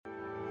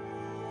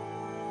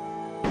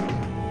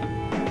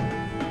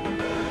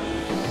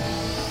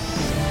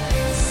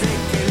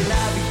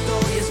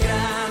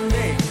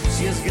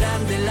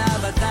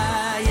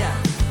batalla,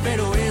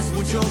 pero es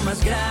mucho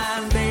más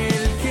grande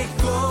el que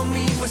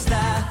conmigo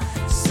está.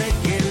 Sé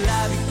que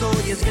la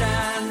victoria es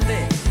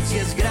grande, si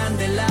es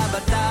grande la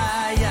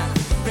batalla,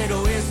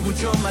 pero es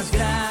mucho más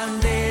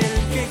grande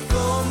el que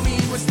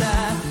conmigo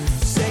está.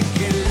 Sé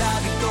que la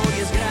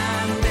victoria es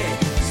grande,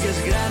 si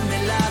es grande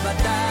la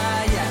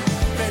batalla,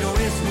 pero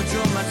es mucho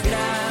más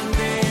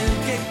grande el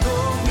que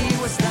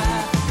conmigo está.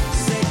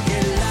 Sé que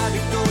la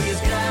victoria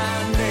es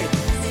grande,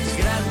 si es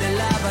grande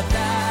la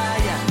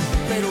batalla,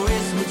 pero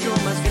es mucho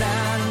más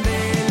grande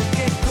el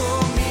que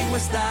conmigo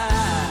está.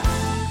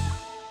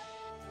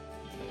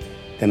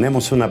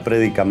 Tenemos una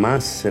prédica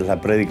más, es la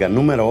prédica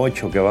número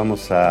 8 que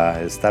vamos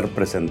a estar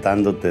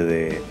presentándote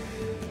de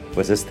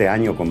este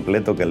año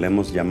completo que le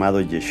hemos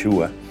llamado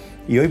Yeshua.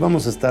 Y hoy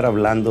vamos a estar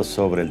hablando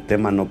sobre el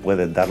tema no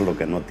puedes dar lo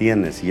que no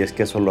tienes, y es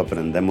que eso lo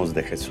aprendemos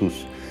de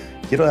Jesús.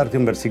 Quiero darte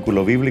un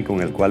versículo bíblico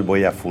en el cual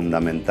voy a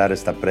fundamentar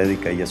esta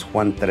prédica y es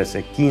Juan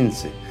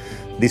 13:15.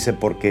 Dice,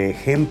 porque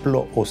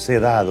ejemplo os he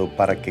dado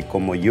para que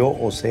como yo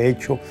os he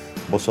hecho,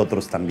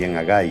 vosotros también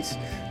hagáis.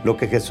 Lo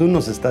que Jesús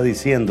nos está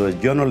diciendo es,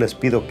 yo no les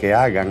pido que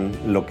hagan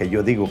lo que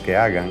yo digo que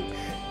hagan,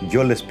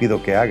 yo les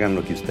pido que hagan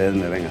lo que ustedes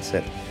me ven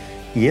hacer.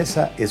 Y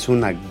esa es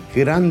una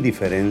gran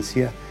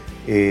diferencia,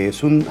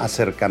 es un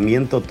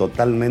acercamiento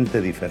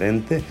totalmente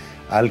diferente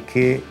al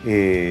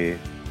que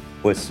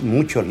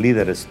muchos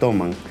líderes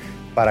toman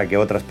para que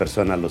otras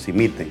personas los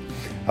imiten.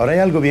 Ahora hay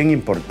algo bien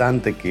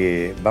importante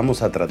que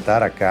vamos a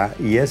tratar acá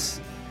y es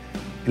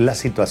la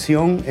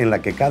situación en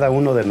la que cada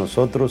uno de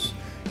nosotros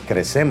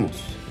crecemos.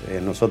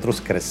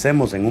 Nosotros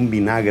crecemos en un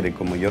vinagre,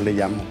 como yo le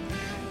llamo,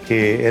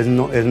 que es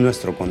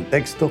nuestro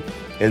contexto,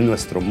 es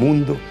nuestro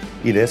mundo,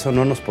 y de eso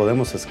no nos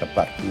podemos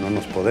escapar. No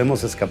nos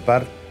podemos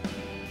escapar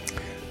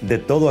de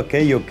todo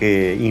aquello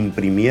que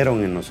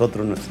imprimieron en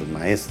nosotros nuestros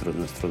maestros,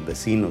 nuestros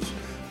vecinos,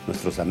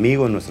 nuestros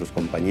amigos, nuestros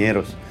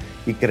compañeros.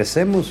 Y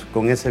crecemos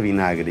con ese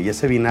vinagre, y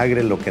ese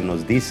vinagre lo que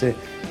nos dice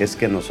es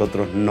que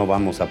nosotros no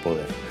vamos a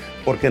poder.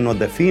 Porque nos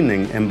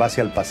definen en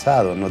base al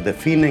pasado, nos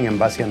definen en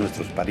base a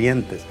nuestros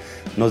parientes,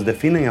 nos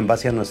definen en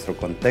base a nuestro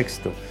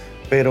contexto.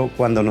 Pero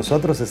cuando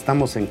nosotros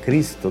estamos en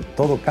Cristo,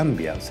 todo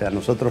cambia. O sea,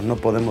 nosotros no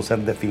podemos ser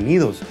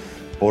definidos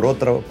por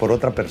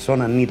otra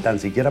persona, ni tan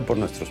siquiera por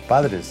nuestros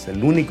padres.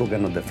 El único que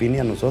nos define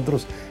a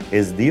nosotros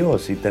es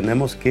Dios, y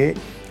tenemos que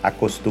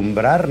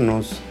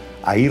acostumbrarnos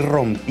a ir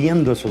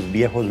rompiendo esos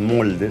viejos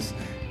moldes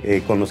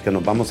con los que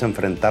nos vamos a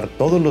enfrentar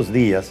todos los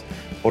días,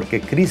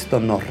 porque Cristo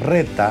nos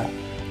reta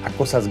a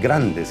cosas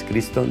grandes.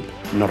 Cristo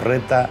nos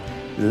reta,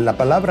 la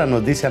palabra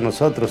nos dice a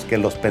nosotros que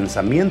los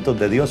pensamientos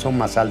de Dios son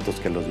más altos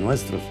que los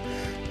nuestros,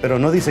 pero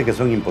no dice que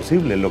son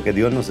imposibles. Lo que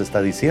Dios nos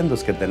está diciendo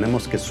es que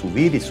tenemos que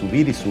subir y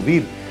subir y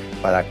subir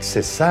para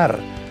accesar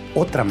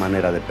otra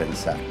manera de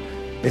pensar.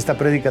 Esta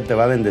prédica te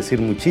va a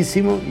bendecir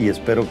muchísimo y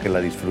espero que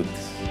la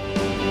disfrutes.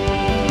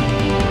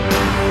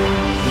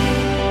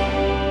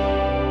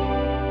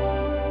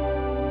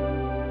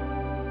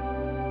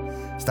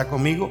 ¿Está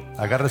conmigo?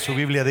 Agarre su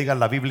Biblia, diga,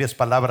 la Biblia es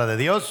palabra de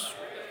Dios.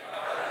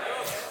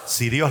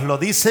 Si Dios lo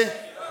dice,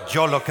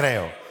 yo lo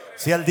creo.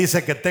 Si Él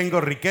dice que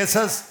tengo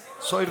riquezas,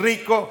 soy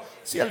rico.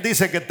 Si Él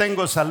dice que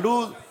tengo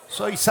salud,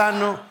 soy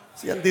sano.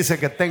 Si Él dice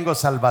que tengo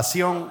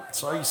salvación,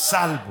 soy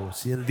salvo.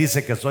 Si Él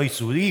dice que soy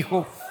su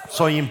hijo,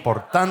 soy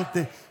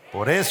importante.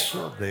 Por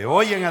eso, de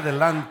hoy en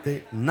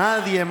adelante,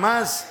 nadie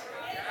más,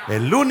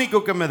 el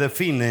único que me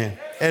define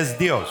es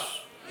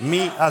Dios,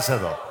 mi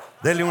hacedor.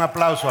 Dele un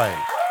aplauso a Él.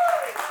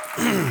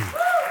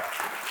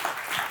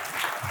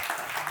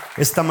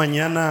 Esta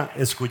mañana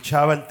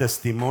escuchaba el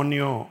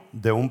testimonio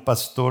de un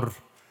pastor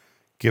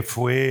que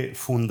fue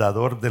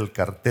fundador del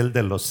cartel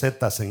de los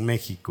Zetas en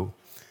México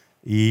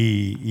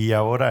y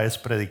ahora es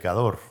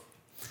predicador.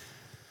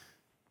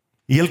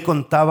 Y él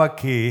contaba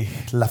que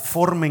la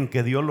forma en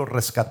que Dios lo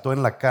rescató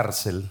en la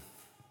cárcel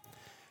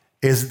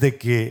es de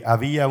que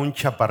había un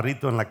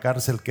chaparrito en la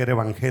cárcel que era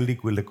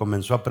evangélico y le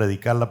comenzó a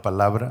predicar la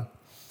palabra.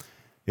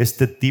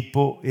 Este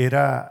tipo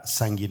era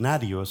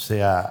sanguinario, o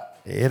sea,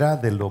 era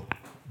de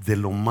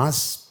lo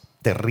más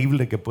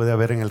terrible que puede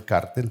haber en el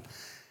cártel.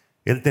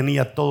 Él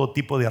tenía todo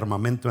tipo de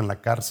armamento en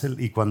la cárcel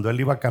y cuando él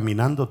iba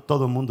caminando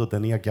todo el mundo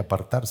tenía que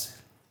apartarse.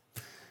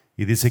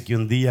 Y dice que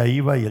un día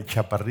iba y el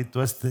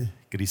chaparrito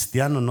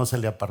cristiano no se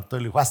le apartó y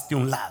le dijo, hazte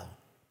un lado.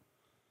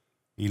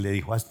 Y le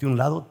dijo, hazte un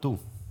lado tú.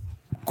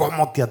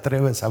 ¿Cómo te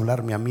atreves a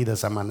hablarme a mí de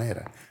esa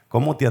manera?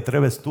 ¿Cómo te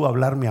atreves tú a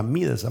hablarme a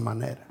mí de esa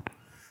manera?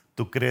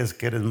 ¿Tú crees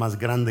que eres más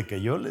grande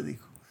que yo? Le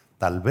dijo.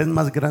 Tal vez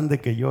más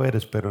grande que yo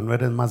eres, pero no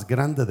eres más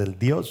grande del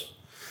Dios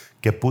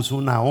que puso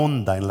una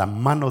honda en la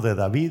mano de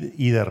David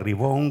y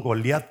derribó a un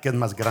Goliat que es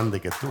más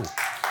grande que tú.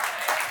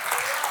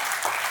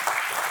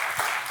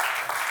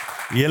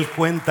 Y él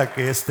cuenta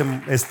que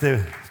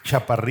este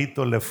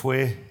chaparrito le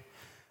fue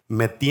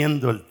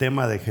metiendo el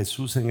tema de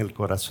Jesús en el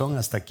corazón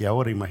hasta que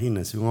ahora,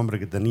 imagínense, un hombre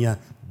que tenía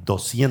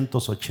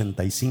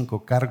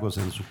 285 cargos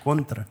en su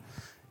contra,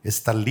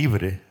 está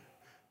libre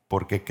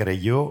porque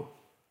creyó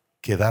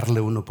que darle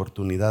una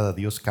oportunidad a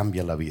Dios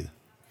cambia la vida.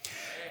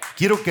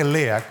 Quiero que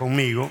lea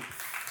conmigo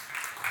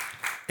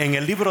en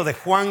el libro de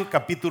Juan,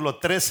 capítulo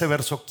 13,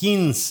 verso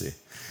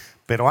 15.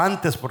 Pero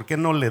antes, ¿por qué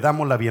no le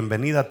damos la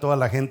bienvenida a toda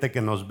la gente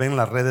que nos ve en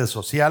las redes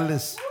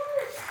sociales?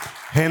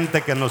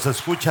 Gente que nos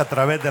escucha a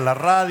través de la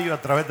radio,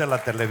 a través de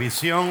la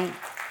televisión.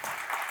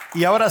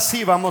 Y ahora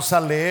sí vamos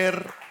a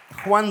leer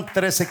Juan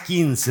 13,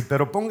 15.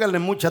 Pero póngale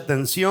mucha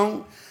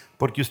atención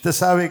porque usted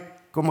sabe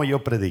cómo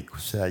yo predico. O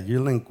sea,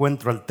 yo le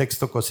encuentro al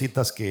texto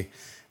cositas que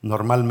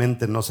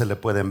normalmente no se le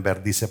pueden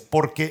ver. Dice,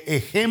 porque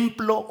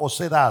ejemplo os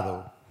he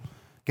dado.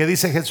 ¿Qué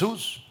dice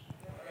Jesús?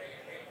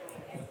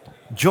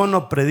 Yo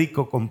no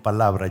predico con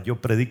palabras,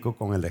 yo predico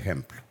con el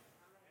ejemplo.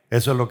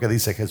 Eso es lo que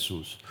dice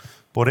Jesús.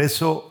 Por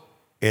eso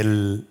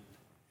el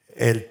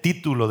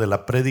título de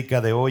la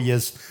prédica de hoy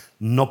es: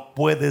 no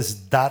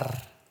puedes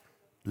dar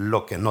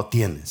lo que no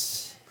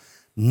tienes.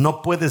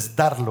 No puedes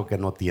dar lo que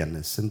no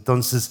tienes.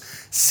 Entonces,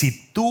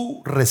 si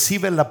tú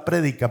recibes la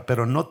prédica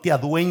pero no te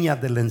adueñas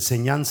de la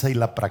enseñanza y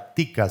la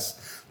practicas,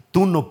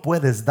 tú no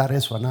puedes dar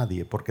eso a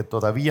nadie porque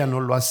todavía no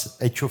lo has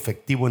hecho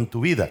efectivo en tu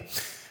vida.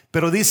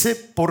 Pero dice,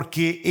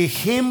 porque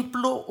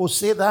ejemplo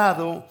os he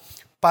dado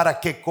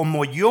para que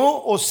como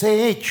yo os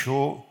he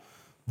hecho,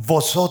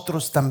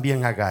 vosotros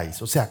también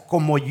hagáis. O sea,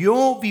 como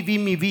yo viví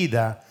mi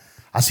vida,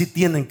 así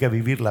tienen que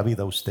vivir la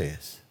vida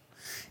ustedes.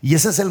 Y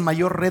ese es el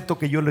mayor reto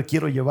que yo le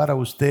quiero llevar a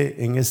usted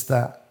en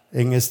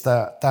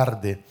esta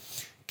tarde,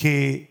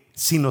 que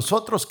si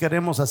nosotros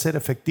queremos hacer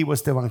efectivo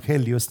este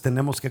evangelio,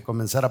 tenemos que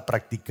comenzar a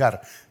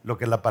practicar lo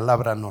que la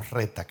palabra nos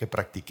reta que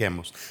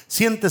practiquemos.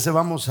 Siéntese,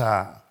 vamos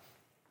a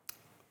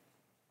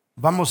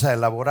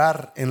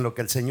elaborar en lo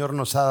que el Señor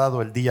nos ha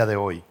dado el día de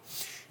hoy.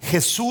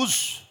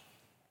 Jesús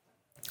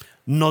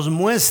nos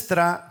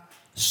muestra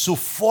su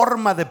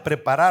forma de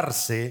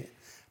prepararse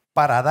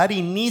para dar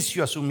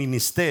inicio a su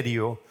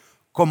ministerio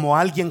como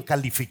alguien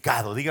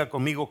calificado. Diga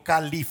conmigo,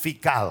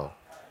 calificado.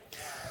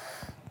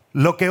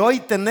 Lo que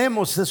hoy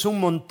tenemos es un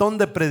montón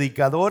de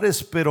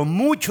predicadores, pero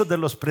muchos de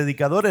los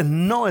predicadores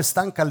no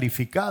están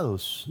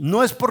calificados.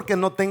 No es porque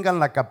no tengan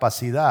la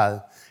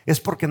capacidad, es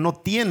porque no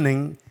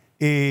tienen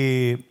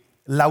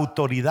la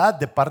autoridad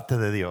de parte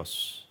de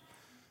Dios.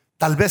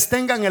 Tal vez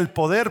tengan el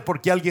poder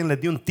porque alguien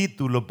les dio un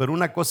título, pero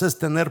una cosa es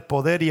tener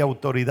poder y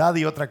autoridad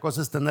y otra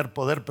cosa es tener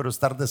poder pero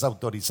estar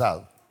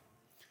desautorizado.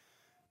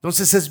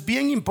 Entonces es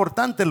bien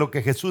importante lo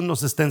que Jesús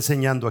nos está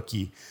enseñando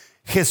aquí.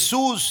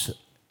 Jesús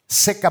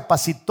se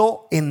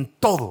capacitó en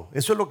todo.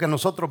 Eso es lo que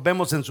nosotros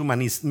vemos en su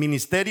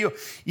ministerio,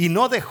 y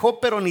no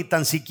dejó pero ni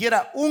tan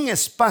siquiera un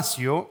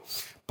espacio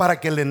para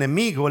que el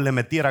enemigo le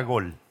metiera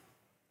gol.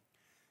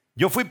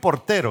 Yo fui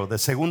portero de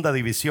segunda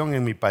división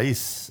en mi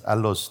país. A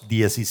los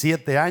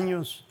 17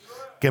 años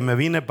que me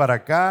vine para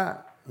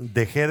acá,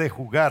 dejé de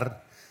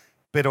jugar.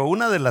 Pero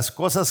una de las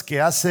cosas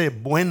que hace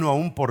bueno a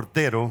un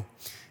portero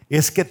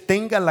es que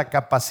tenga la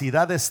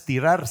capacidad de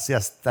estirarse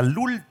hasta el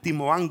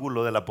último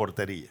ángulo de la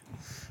portería,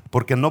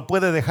 porque no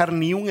puede dejar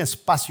ni un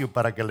espacio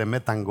para que le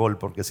metan gol,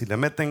 porque si le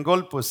meten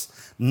gol, pues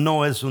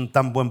no es un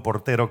tan buen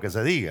portero que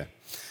se diga.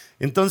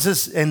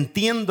 Entonces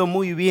entiendo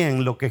muy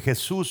bien lo que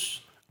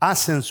Jesús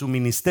hace en su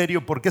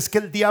ministerio, porque es que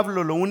el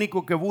diablo lo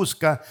único que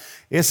busca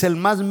es el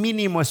más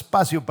mínimo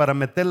espacio para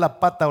meter la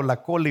pata o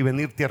la cola y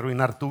venirte a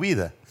arruinar tu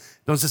vida.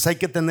 Entonces hay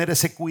que tener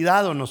ese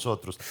cuidado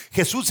nosotros.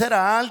 Jesús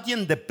era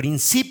alguien de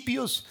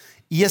principios,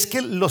 y es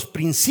que los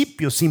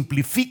principios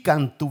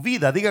simplifican tu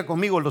vida. Diga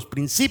conmigo, los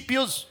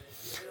principios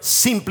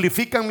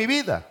simplifican mi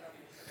vida.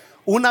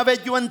 Una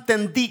vez yo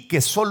entendí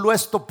que solo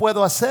esto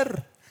puedo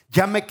hacer,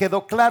 ya me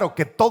quedó claro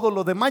que todo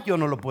lo demás yo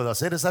no lo puedo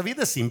hacer. Esa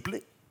vida es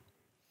simple,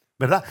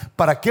 ¿verdad?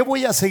 ¿Para qué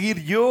voy a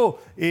seguir yo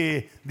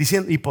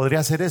diciendo, y podría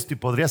hacer esto y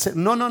podría hacer?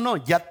 No,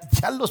 ya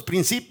los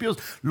principios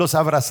los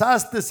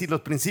abrazaste. Si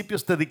los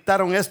principios te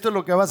dictaron esto es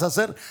lo que vas a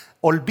hacer,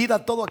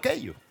 olvida todo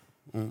aquello.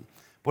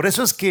 Por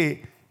eso es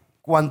que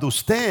cuando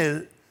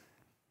usted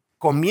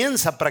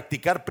comienza a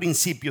practicar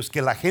principios,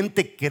 que la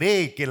gente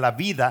cree que la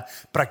vida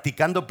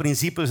practicando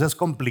principios es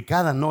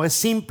complicada, no, es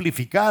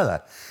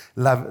simplificada.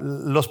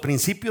 Los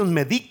principios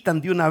me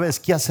dictan de una vez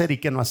qué hacer y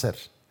qué no hacer.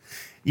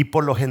 Y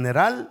por lo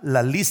general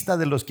la lista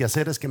de los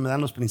quehaceres que me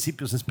dan los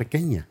principios es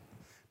pequeña,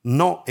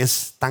 no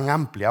es tan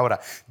amplia. Ahora,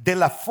 de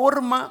la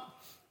forma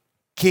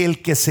que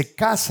el que se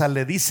casa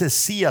le dice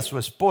sí a su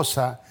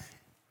esposa,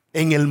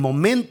 en el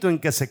momento en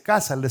que se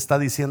casa le está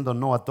diciendo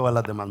no a todas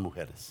las demás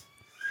mujeres.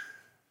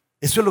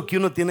 Eso es lo que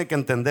uno tiene que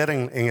entender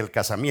en el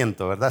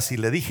casamiento, ¿verdad? Si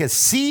le dije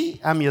sí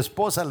a mi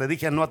esposa, le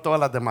dije no a todas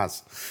las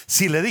demás.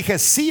 Si le dije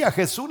sí a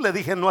Jesús, le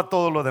dije no a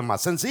todo lo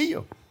demás.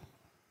 Sencillo.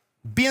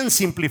 Bien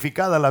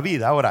simplificada la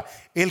vida. Ahora,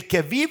 el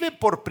que vive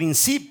por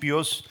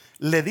principios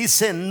le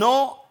dice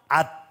no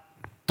a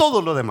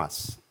todo lo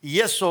demás. Y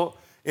eso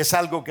es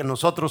algo que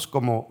nosotros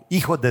como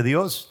hijos de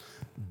Dios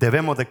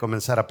debemos de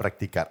comenzar a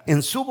practicar.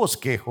 En su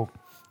bosquejo,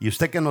 y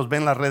usted que nos ve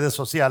en las redes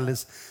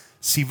sociales,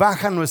 si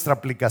baja nuestra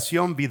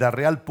aplicación Vida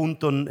Real,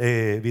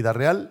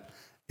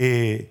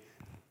 el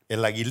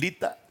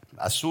aguilita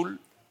azul,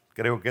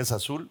 creo que es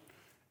azul,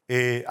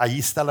 ahí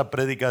está la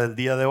prédica del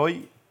día de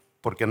hoy,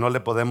 porque no le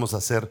podemos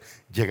hacer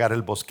llegar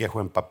el bosquejo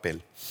en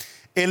papel.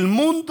 El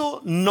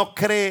mundo no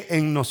cree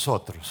en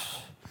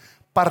nosotros,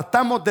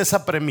 partamos de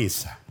esa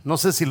premisa. No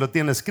sé si lo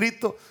tiene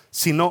escrito,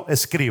 si no,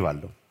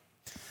 escríbalo.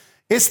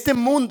 Este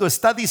mundo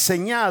está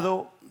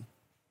diseñado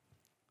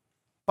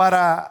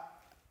para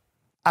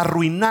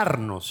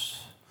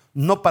arruinarnos,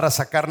 no para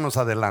sacarnos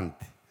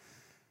adelante.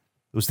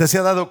 Usted se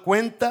ha dado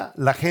cuenta,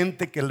 la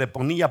gente que le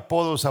ponía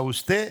apodos a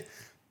usted,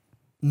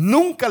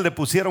 nunca le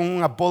pusieron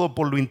un apodo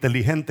por lo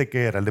inteligente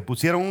que era, le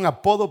pusieron un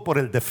apodo por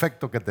el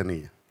defecto que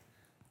tenía.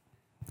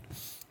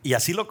 Y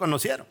así lo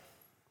conocieron.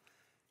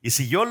 Y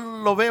si yo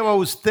lo veo a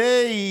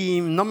usted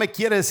y no me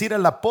quiere decir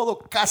el apodo,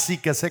 casi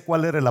que sé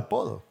cuál era el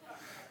apodo,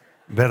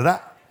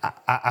 ¿verdad?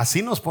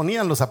 Así nos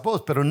ponían los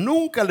apodos, pero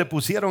nunca le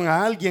pusieron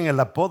a alguien el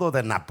apodo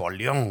de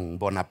Napoleón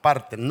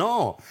Bonaparte.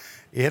 No,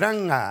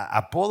 eran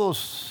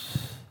apodos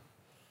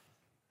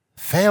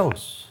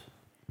feos.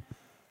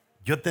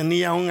 Yo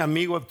tenía un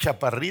amigo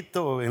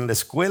chaparrito en la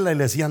escuela y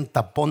le decían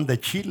tapón de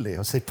chile.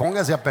 O sea,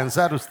 póngase a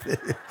pensar usted.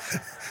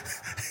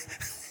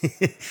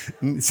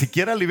 Ni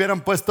siquiera le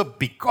hubieran puesto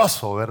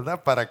picoso,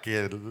 ¿verdad?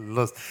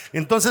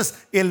 Entonces,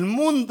 el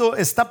mundo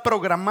está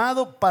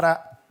programado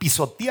para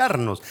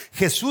pisotearnos.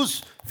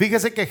 Jesús,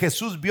 fíjese que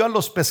Jesús vio a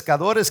los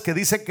pescadores que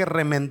dice que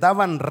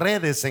remendaban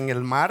redes en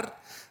el mar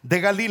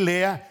de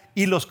Galilea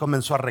y los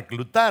comenzó a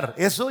reclutar.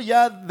 Eso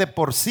ya de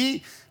por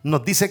sí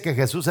nos dice que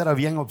Jesús era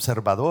bien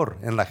observador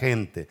en la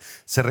gente.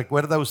 ¿Se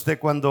recuerda usted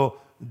cuando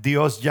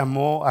Dios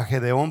llamó a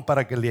Gedeón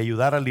para que le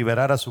ayudara a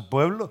liberar a su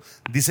pueblo?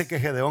 Dice que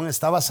Gedeón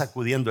estaba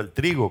sacudiendo el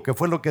trigo. ¿Qué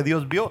fue lo que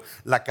Dios vio?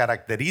 La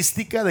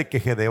característica de que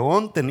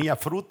Gedeón tenía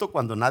fruto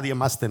cuando nadie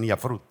más tenía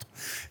fruto.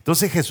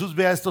 Entonces Jesús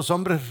ve a estos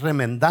hombres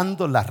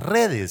remendando las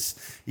redes.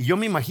 Y yo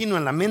me imagino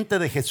en la mente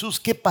de Jesús,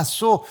 ¿qué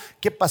pasó?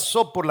 ¿Qué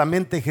pasó por la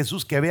mente de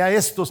Jesús que ve a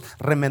estos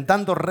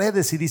remendando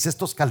redes y dice,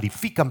 estos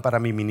califican para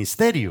mi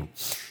ministerio?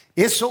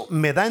 Eso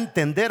me da a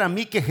entender a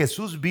mí que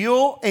Jesús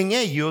vio en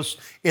ellos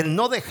el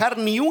no dejar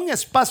ni un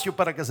espacio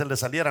para que se les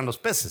salieran los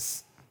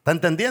peces. ¿Está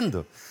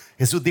entendiendo?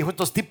 Jesús dijo,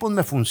 estos tipos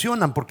me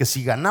funcionan porque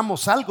si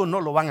ganamos algo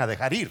no lo van a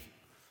dejar ir,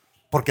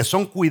 porque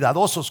son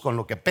cuidadosos con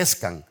lo que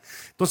pescan.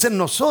 Entonces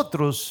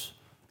nosotros,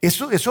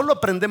 eso lo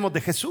aprendemos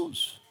de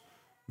Jesús,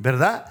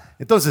 ¿verdad?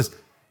 Entonces,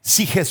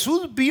 si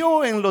Jesús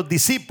vio en los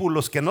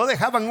discípulos que no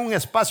dejaban un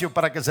espacio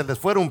para que se les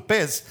fuera un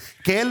pez,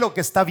 ¿qué es lo que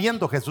está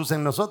viendo Jesús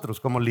en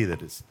nosotros como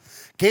líderes?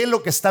 ¿Qué es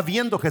lo que está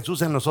viendo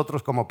Jesús en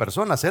nosotros como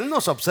personas? Él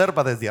nos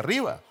observa desde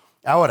arriba.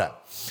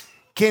 Ahora,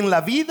 que en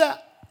la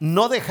vida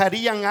no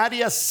dejarían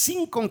áreas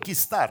sin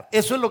conquistar.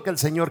 Eso es lo que el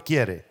Señor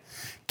quiere.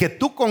 Que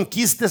tú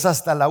conquistes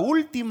hasta la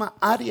última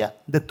área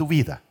de tu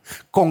vida.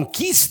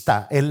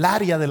 Conquista el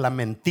área de la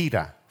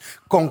mentira.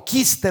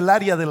 Conquista el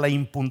área de la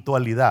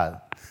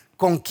impuntualidad.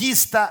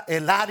 Conquista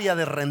el área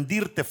de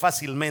rendirte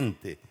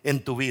fácilmente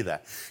en tu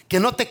vida. Que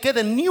no te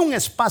quede ni un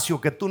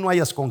espacio que tú no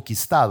hayas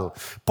conquistado.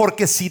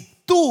 Porque si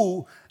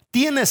tú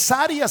tienes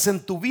áreas en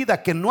tu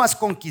vida que no has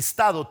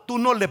conquistado, tú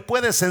no le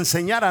puedes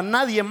enseñar a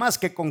nadie más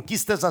que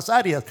conquiste esas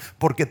áreas,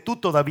 porque tú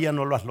todavía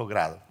no lo has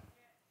logrado.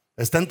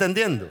 ¿Está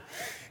entendiendo?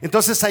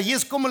 Entonces ahí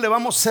es como le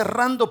vamos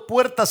cerrando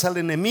puertas al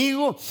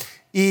enemigo.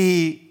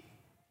 Y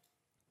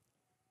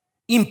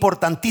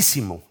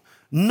importantísimo,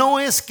 no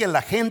es que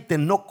la gente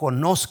no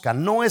conozca,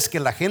 no es que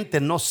la gente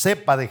no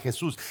sepa de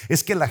Jesús,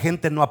 es que la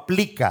gente no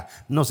aplica.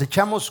 Nos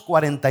echamos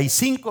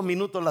 45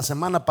 minutos la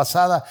semana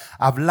pasada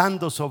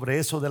hablando sobre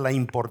eso, de la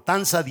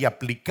importancia de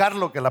aplicar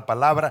lo que la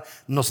palabra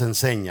nos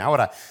enseña.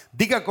 Ahora,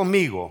 diga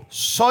conmigo,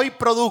 soy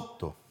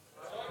producto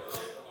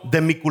de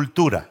mi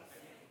cultura.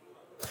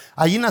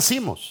 Allí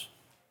nacimos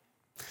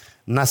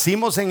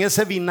en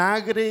ese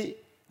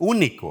vinagre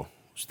único.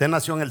 Usted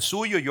nació en el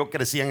suyo, yo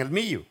crecí en el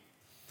mío.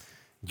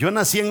 Yo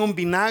nací en un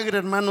vinagre,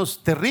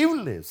 hermanos,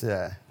 terrible. O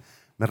sea,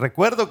 me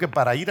recuerdo que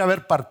para ir a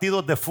ver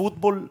partidos de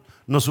fútbol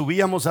nos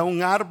subíamos a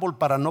un árbol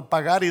para no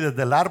pagar y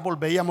desde el árbol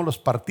veíamos los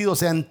partidos. O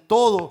sea, en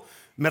todo.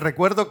 Me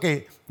recuerdo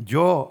que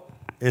yo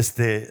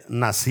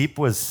nací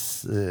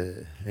pues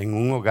en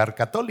un hogar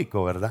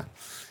católico, ¿verdad?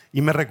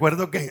 Y me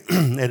recuerdo que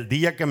el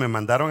día que me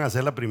mandaron a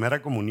hacer la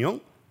primera comunión,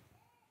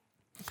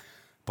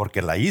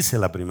 porque la hice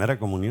la primera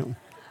comunión,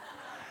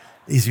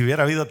 y si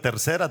hubiera habido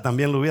tercera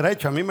también lo hubiera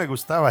hecho. A mí me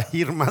gustaba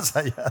ir más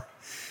allá.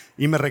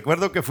 Y me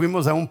recuerdo que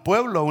fuimos a un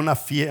pueblo, a una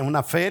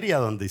feria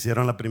donde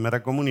hicieron la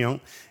primera comunión.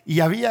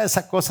 Y había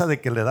esa cosa de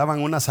que le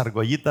daban unas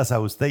argollitas a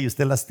usted y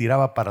usted las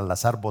tiraba para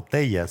lazar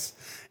botellas.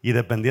 Y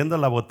dependiendo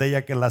de la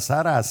botella que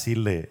lazara, así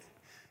le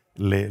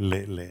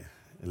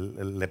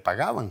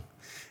pagaban.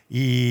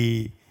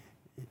 Y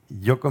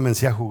yo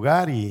comencé a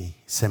jugar y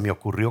se me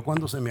ocurrió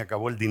cuando se me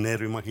acabó el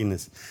dinero,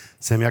 imagínense.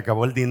 Se me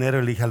acabó el dinero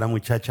y le dije a la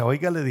muchacha,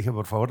 oiga, le dije,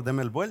 por favor,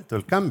 deme el vuelto,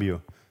 el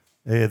cambio.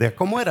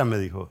 ¿Cómo era? Me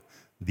dijo,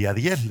 de a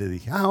 10. Le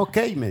dije, ok,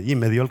 y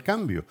me dio el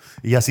cambio.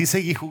 Y así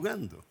seguí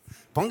jugando.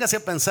 Póngase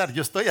a pensar,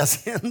 yo estoy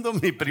haciendo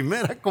mi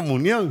primera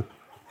comunión.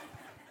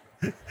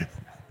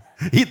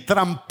 Y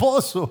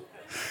tramposo.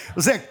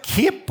 O sea,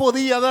 ¿qué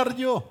podía dar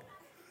yo?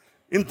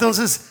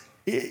 Entonces,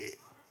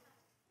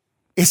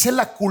 esa es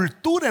la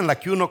cultura en la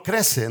que uno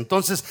crece.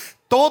 Entonces,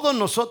 todos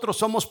nosotros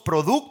somos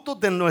productos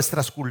de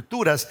nuestras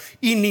culturas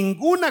y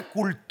ninguna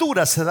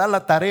cultura se da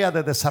la tarea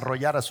de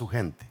desarrollar a su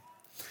gente.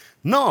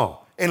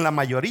 No, en la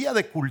mayoría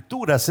de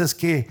culturas es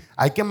que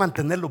hay que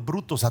mantenerlos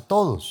brutos a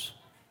todos.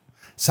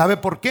 ¿Sabe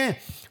por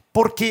qué?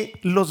 Porque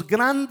los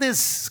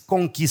grandes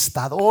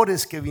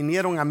conquistadores que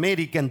vinieron a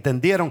América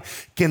entendieron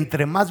que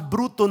entre más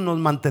brutos nos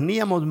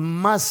manteníamos,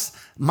 más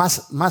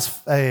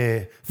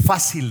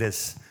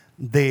fáciles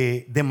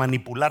de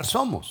manipular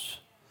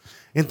somos.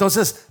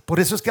 Entonces, por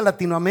eso es que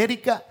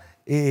Latinoamérica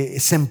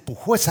se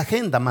empujó esa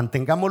agenda: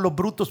 mantengamos los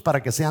brutos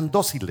para que sean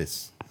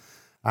dóciles.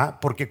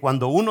 Porque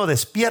cuando uno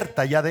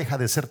despierta ya deja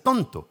de ser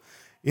tonto.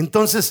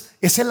 Entonces,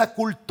 esa es la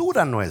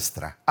cultura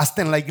nuestra.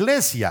 Hasta en la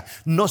iglesia,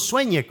 no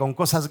sueñe con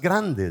cosas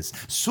grandes,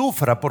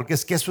 sufra, porque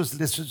es que eso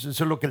es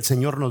lo que el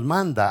Señor nos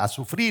manda, a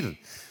sufrir.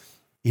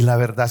 Y la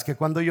verdad es que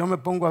cuando yo me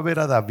pongo a ver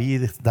a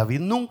David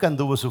nunca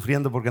anduvo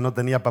sufriendo porque no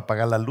tenía para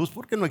pagar la luz,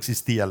 porque no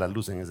existía la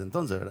luz en ese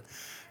entonces, ¿verdad?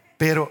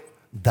 Pero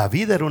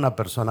David era una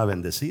persona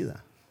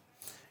bendecida.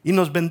 Y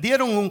nos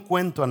vendieron un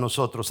cuento a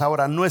nosotros.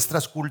 Ahora,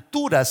 nuestras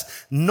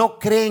culturas no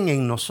creen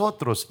en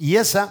nosotros, y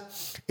esa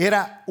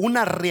era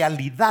una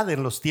realidad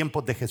en los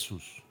tiempos de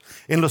Jesús.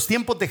 En los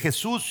tiempos de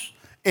Jesús,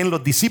 en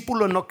los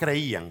discípulos no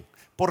creían.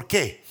 ¿Por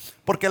qué?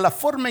 Porque la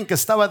forma en que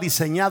estaba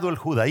diseñado el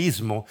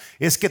judaísmo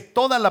es que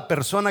toda la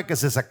persona que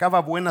se sacaba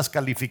buenas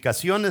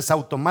calificaciones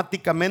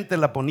automáticamente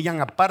la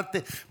ponían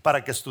aparte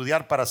para que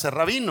estudiar para ser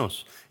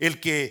rabinos.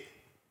 El que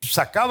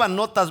sacaba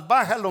notas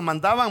bajas lo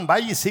mandaban,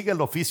 vaya y sigue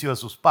el oficio de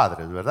sus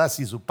padres, ¿verdad?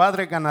 Si su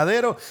padre es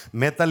ganadero,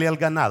 métale al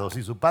ganado.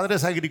 Si su padre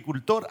es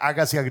agricultor,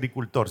 hágase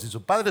agricultor. Si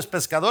su padre es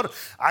pescador,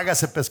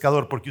 hágase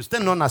pescador, porque usted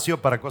no nació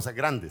para cosas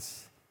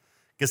grandes.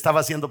 ¿Qué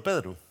estaba haciendo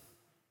Pedro?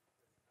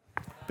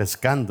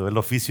 Pescando. ¿El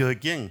oficio de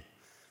quién?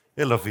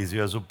 El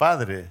oficio de su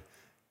padre,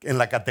 en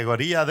la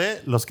categoría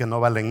de los que no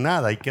valen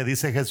nada. ¿Y qué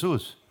dice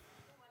Jesús?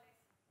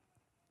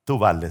 Tú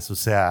vales. O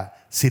sea,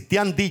 si te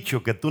han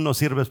dicho que tú no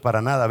sirves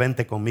para nada,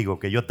 vente conmigo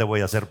que yo te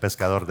voy a hacer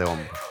pescador de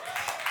hombres.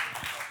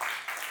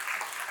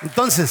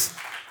 Entonces,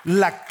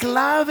 la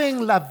clave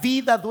en la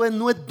vida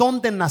no es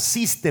dónde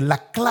naciste.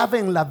 La clave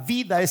en la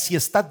vida es si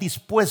estás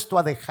dispuesto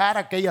a dejar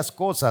aquellas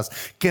cosas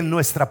que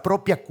nuestra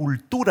propia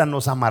cultura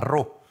nos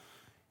amarró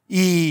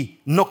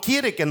y no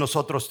quiere que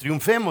nosotros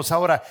triunfemos.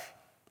 Ahora,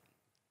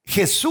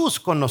 Jesús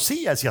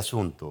conocía ese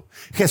asunto.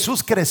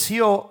 Jesús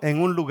creció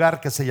en un lugar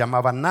que se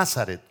llamaba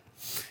Nazaret.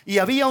 Y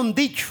había un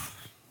dicho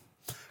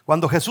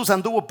cuando Jesús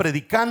anduvo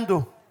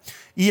predicando,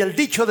 y el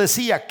dicho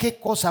decía: ¿qué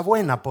cosa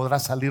buena podrá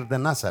salir de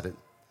Nazaret?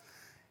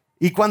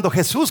 Y cuando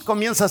Jesús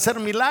comienza a hacer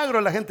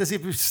milagros, la gente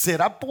dice: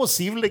 ¿será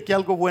posible que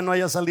algo bueno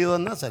haya salido de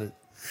Nazaret?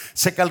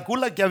 Se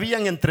calcula que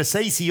habían entre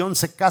 6 y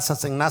 11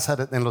 casas en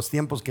Nazaret en los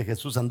tiempos que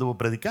Jesús anduvo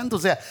predicando. O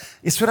sea,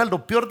 eso era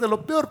lo peor de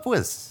lo peor,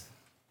 pues.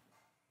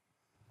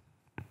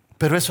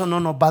 Pero eso no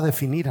nos va a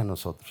definir a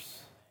nosotros.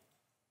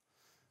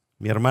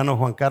 Mi hermano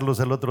Juan Carlos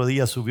el otro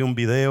día subió un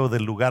video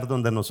del lugar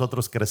donde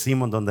nosotros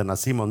crecimos, donde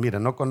nacimos. Mire,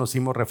 no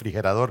conocimos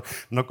refrigerador,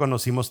 no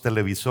conocimos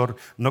televisor,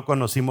 no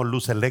conocimos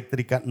luz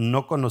eléctrica,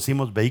 no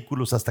conocimos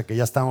vehículos hasta que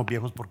ya estábamos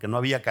viejos porque no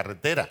había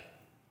carretera.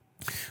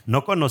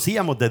 No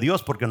conocíamos de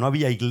Dios porque no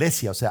había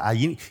iglesia. O sea,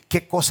 ahí,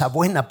 ¿qué cosa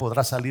buena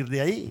podrá salir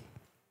de ahí?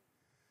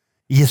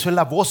 Y eso es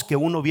la voz que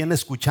uno viene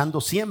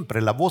escuchando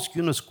siempre, la voz que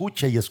uno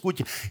escucha y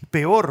escucha.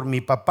 Peor, mi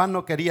papá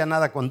no quería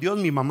nada con Dios,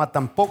 mi mamá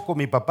tampoco.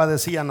 Mi papá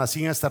decía: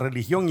 nací en esta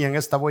religión y en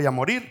esta voy a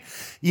morir.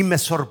 Y me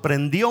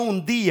sorprendió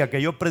un día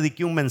que yo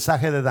prediqué un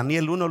mensaje de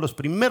Daniel, uno de los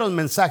primeros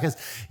mensajes,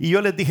 y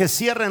yo les dije: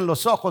 cierren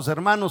los ojos,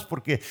 hermanos,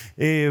 porque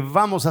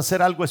vamos a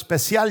hacer algo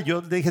especial.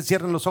 Yo les dije: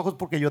 cierren los ojos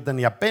porque yo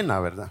tenía pena,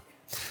 ¿verdad?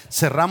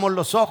 Cerramos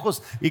los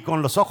ojos y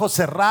con los ojos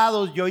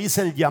cerrados yo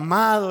hice el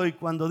llamado, y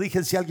cuando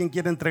dije: si alguien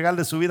quiere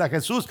entregarle su vida a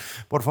Jesús,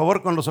 por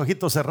favor con los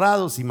ojitos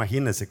cerrados.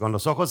 Imagínense, con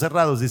los ojos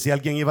cerrados, y si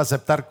alguien iba a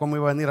aceptar, ¿cómo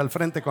iba a venir al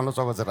frente con los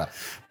ojos cerrados?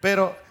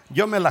 Pero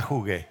yo me la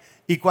jugué,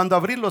 y cuando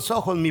abrí los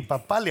ojos, mi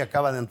papá le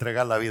acaba de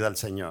entregar la vida al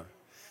Señor.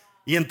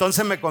 Y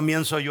entonces me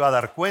comienzo yo a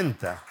dar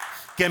cuenta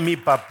que mi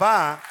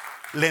papá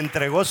le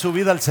entregó su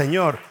vida al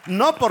Señor,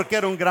 no porque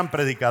era un gran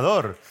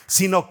predicador,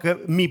 sino que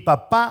mi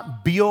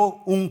papá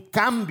vio un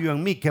cambio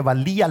en mí que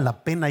valía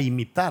la pena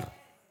imitar.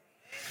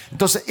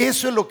 Entonces,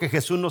 eso es lo que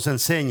Jesús nos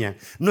enseña.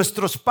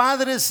 Nuestros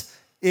padres,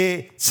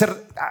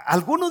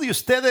 alguno de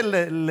ustedes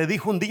le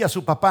dijo un día a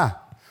su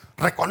papá: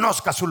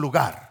 reconozca su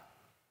lugar.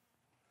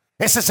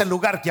 Ese es el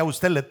lugar que a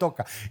usted le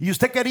toca. Y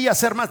usted quería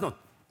hacer más. No,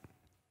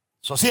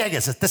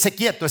 sosiéguese, estése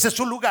quieto, ese es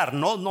su lugar,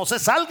 no se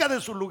salga de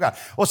su lugar.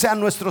 O sea,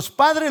 nuestros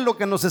padres lo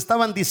que nos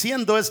estaban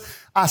diciendo es: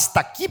 hasta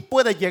aquí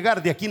puedes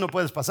llegar, de aquí no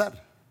puedes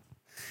pasar.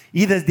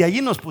 Y desde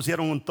allí nos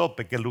pusieron un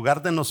tope, que el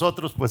lugar de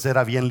nosotros pues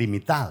era bien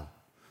limitado.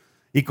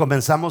 Y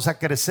comenzamos a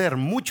crecer,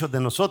 muchos de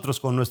nosotros,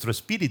 con nuestro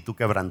espíritu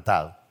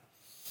quebrantado.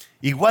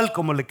 Igual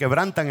como le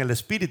quebrantan el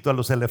espíritu a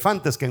los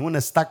elefantes, que en una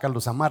estaca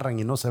los amarran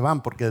y no se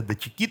van, porque desde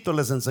chiquitos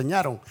les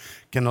enseñaron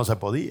que no se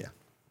podía.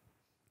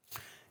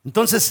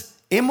 Entonces,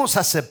 hemos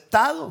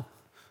aceptado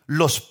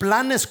los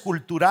planes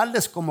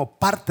culturales como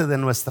parte de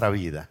nuestra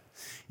vida.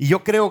 Y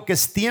yo creo que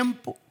es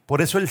tiempo,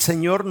 por eso el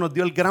Señor nos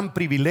dio el gran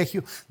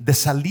privilegio de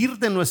salir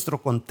de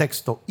nuestro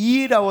contexto,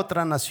 ir a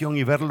otra nación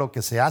y ver lo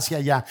que se hace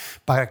allá,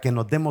 para que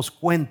nos demos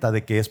cuenta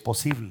de que es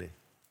posible.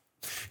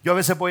 Yo a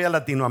veces voy a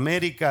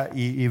Latinoamérica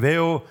y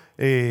veo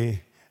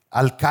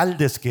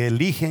alcaldes que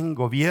eligen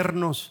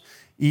gobiernos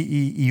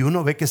y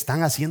uno ve que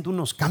están haciendo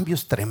unos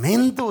cambios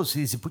tremendos.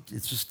 Y dice,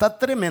 eso está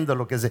tremendo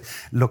lo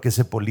que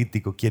ese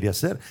político quiere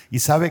hacer. Y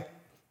sabe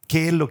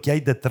qué es lo que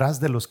hay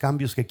detrás de los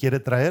cambios que quiere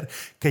traer,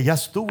 que ya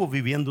estuvo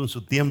viviendo en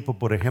su tiempo,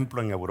 por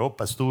ejemplo, en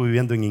Europa, estuvo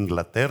viviendo en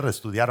Inglaterra,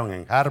 estudiaron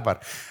en Harvard,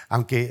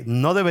 aunque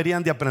no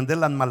deberían de aprender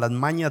las malas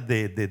mañas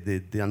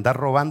de andar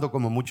robando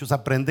como muchos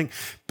aprenden,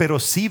 pero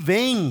sí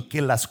ven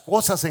que las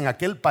cosas en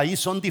aquel país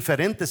son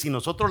diferentes y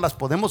nosotros las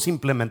podemos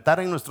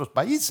implementar en nuestros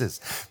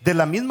países. De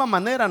la misma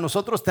manera,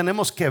 nosotros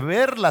tenemos que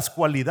ver las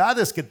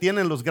cualidades que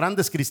tienen los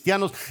grandes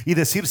cristianos y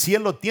decir, si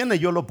Él lo tiene,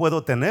 yo lo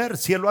puedo tener,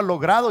 si Él lo ha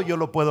logrado, yo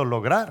lo puedo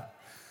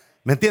lograr.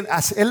 ¿Me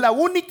entiendes? Es la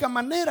única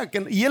manera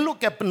y es lo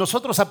que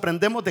nosotros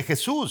aprendemos de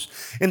Jesús.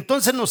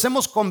 Entonces nos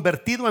hemos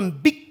convertido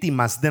en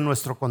víctimas de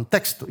nuestro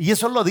contexto. Y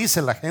eso lo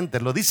dice la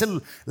gente, lo dice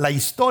la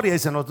historia.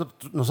 Dice,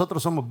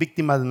 nosotros somos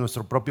víctimas de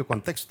nuestro propio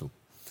contexto.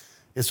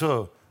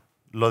 Eso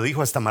lo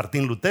dijo hasta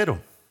Martín Lutero,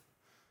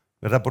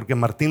 ¿verdad? Porque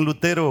Martín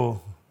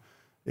Lutero,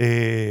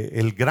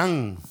 el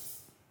gran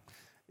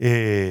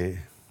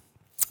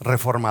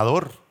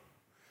reformador,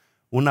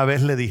 una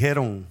vez le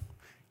dijeron,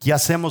 ¿qué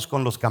hacemos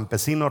con los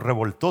campesinos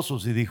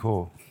revoltosos? Y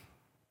dijo,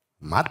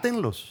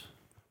 mátenlos,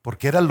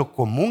 porque era lo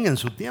común en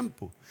su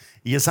tiempo.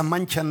 Y esa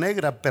mancha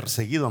negra ha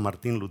perseguido a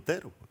Martín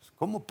Lutero.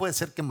 ¿Cómo puede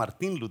ser que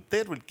Martín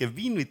Lutero, el que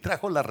vino y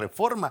trajo la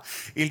reforma,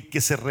 el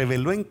que se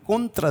rebeló en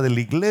contra de la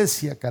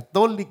iglesia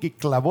católica y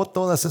clavó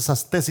todas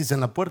esas tesis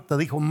en la puerta,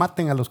 dijo,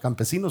 maten a los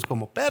campesinos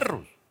como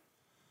perros?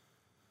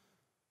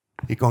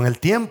 Y con el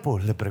tiempo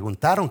le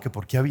preguntaron que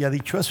por qué había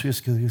dicho eso. Y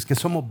es que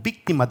somos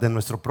víctimas de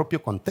nuestro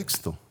propio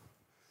contexto.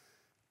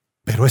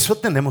 Pero eso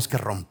tenemos que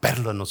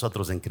romperlo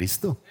nosotros en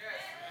Cristo.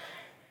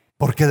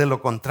 Porque de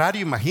lo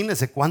contrario,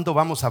 imagínense cuándo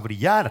vamos a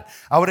brillar.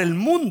 Ahora el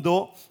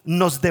mundo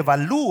nos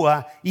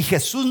devalúa y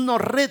Jesús nos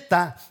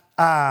reta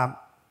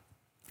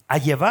a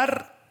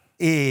llevar,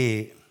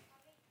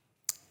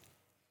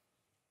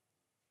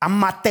 a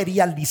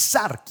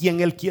materializar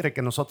quién Él quiere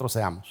que nosotros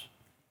seamos.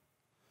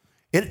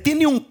 Él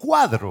tiene un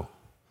cuadro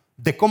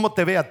de cómo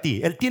te ve a ti.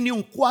 Él tiene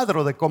un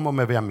cuadro de cómo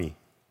me ve a mí.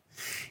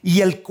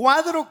 Y el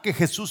cuadro que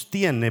Jesús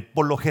tiene,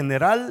 por lo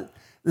general,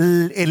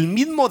 el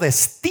mismo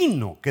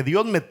destino que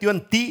Dios metió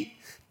en ti,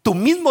 tu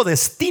mismo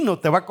destino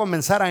te va a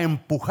comenzar a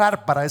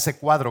empujar para ese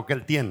cuadro que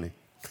Él tiene.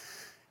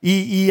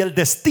 Y el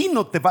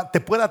destino te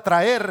puede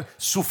traer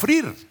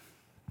sufrir.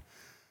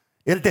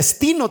 El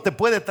destino te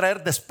puede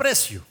traer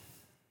desprecio.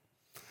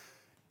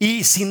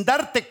 Y sin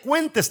darte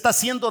cuenta estás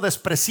siendo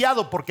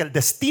despreciado porque el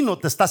destino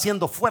te está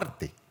haciendo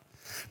fuerte.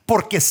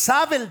 Porque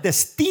sabe el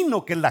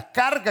destino que la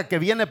carga que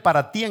viene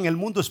para ti en el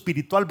mundo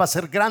espiritual va a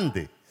ser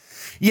grande.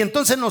 Y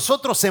entonces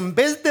nosotros, en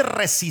vez de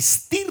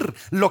resistir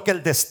lo que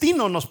el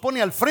destino nos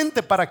pone al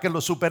frente para que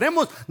lo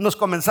superemos, nos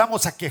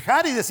comenzamos a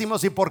quejar y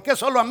decimos, ¿y por qué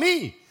solo a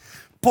mí?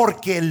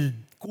 Porque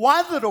el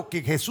cuadro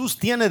que Jesús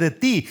tiene de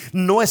ti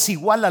no es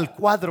igual al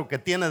cuadro que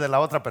tiene de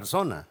la otra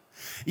persona.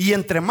 Y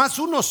entre más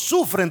uno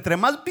sufre, entre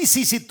más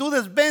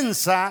vicisitudes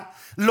venza,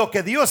 lo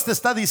que Dios te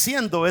está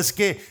diciendo es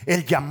que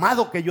el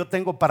llamado que yo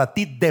tengo para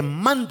ti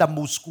demanda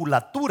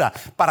musculatura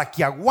para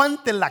que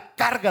aguante la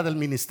carga del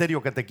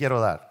ministerio que te quiero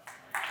dar.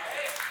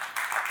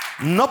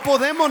 No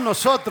podemos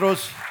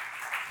nosotros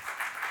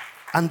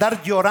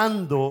andar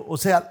llorando. O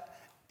sea,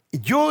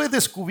 yo he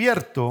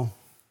descubierto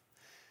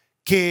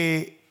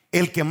que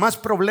el que más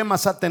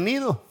problemas ha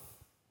tenido,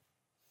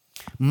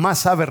 más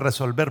sabe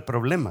resolver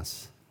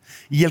problemas.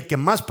 Y el que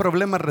más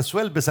problemas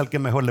resuelve es al que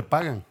mejor le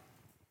pagan.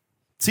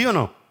 ¿Sí o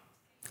no?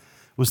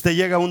 Usted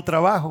llega a un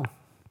trabajo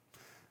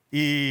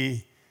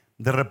y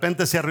de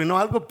repente se arruinó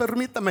algo,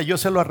 permítame, yo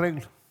se lo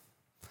arreglo.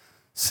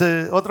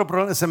 Otro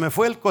problema, se me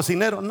fue el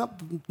cocinero.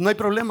 No hay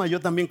problema, yo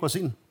también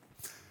cocino.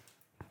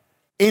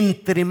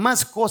 Entre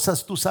más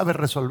cosas tú sabes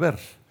resolver,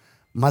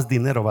 más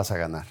dinero vas a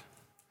ganar.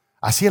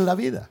 Así es la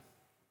vida.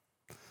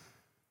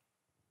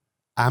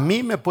 A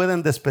mí me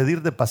pueden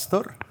despedir de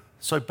pastor,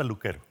 soy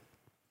peluquero.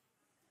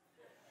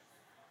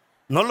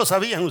 ¿No lo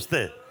sabían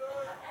ustedes?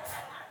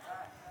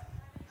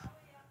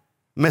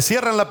 Me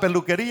cierran la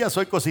peluquería,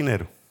 soy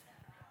cocinero.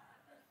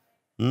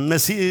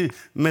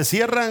 Me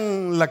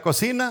cierran la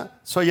cocina,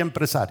 soy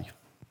empresario.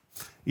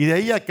 Y de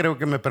ahí ya creo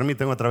que me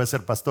permiten otra vez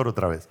ser pastor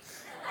otra vez.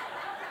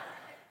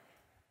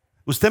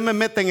 Usted me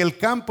mete en el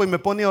campo y me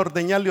pone a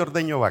ordeñar y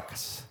ordeño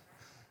vacas.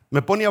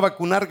 Me pone a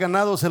vacunar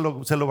ganado, se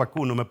lo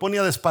vacuno. Me pone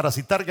a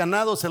desparasitar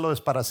ganado, se lo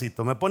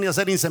desparasito. Me pone a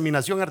hacer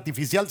inseminación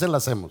artificial, se la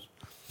hacemos.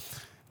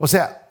 O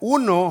sea,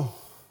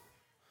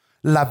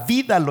 la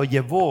vida lo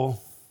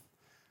llevó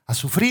a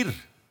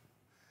sufrir.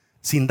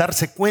 Sin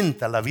darse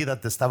cuenta, la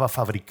vida te estaba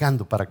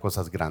fabricando para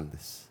cosas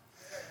grandes.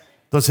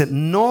 Entonces,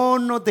 no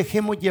nos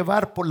dejemos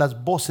llevar por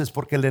las voces,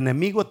 porque el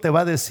enemigo te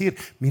va a decir,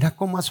 mira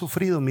cómo has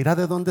sufrido, mira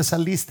de dónde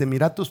saliste,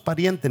 mira a tus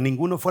parientes,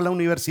 ninguno fue a la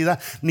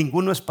universidad,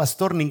 ninguno es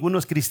pastor, ninguno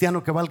es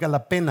cristiano que valga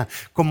la pena,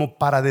 como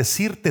para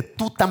decirte,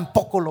 tú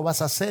tampoco lo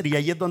vas a hacer. Y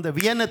ahí es donde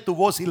viene tu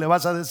voz y le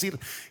vas a decir,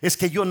 es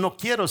que yo no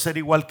quiero ser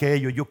igual que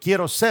ellos, yo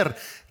quiero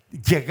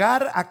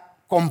llegar a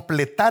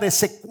completar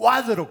ese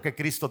cuadro que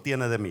Cristo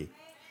tiene de mí.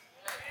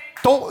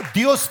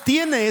 Dios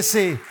tiene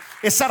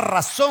esa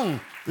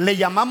razón, le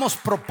llamamos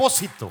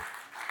propósito.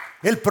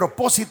 El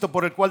propósito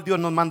por el cual Dios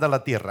nos manda a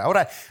la tierra.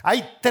 Ahora,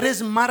 hay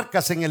 3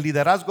 marcas en el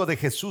liderazgo de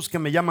Jesús que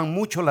me llaman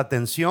mucho la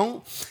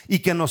atención y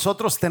que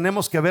nosotros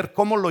tenemos que ver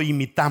cómo lo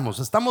imitamos.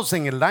 Estamos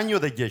en el año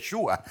de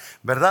Yeshua,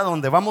 ¿verdad?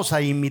 Donde vamos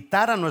a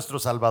imitar a nuestro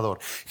Salvador.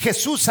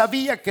 Jesús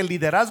sabía que el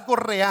liderazgo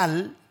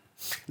real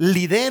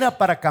lidera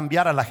para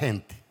cambiar a la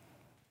gente.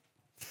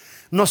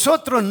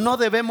 Nosotros no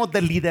debemos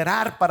de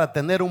liderar para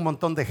tener un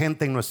montón de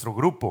gente en nuestro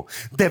grupo.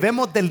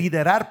 Debemos de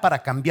liderar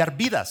para cambiar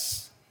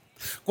vidas.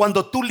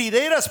 Cuando tú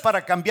lideras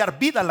para cambiar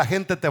vida, la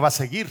gente te va a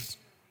seguir.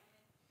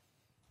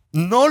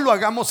 No lo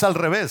hagamos al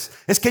revés.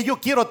 Es que yo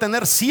quiero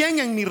tener 100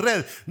 en mi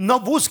red. No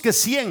busques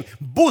 100,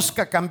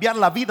 busca cambiar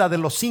la vida de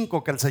los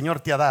 5 que el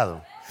Señor te ha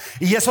dado.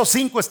 Y esos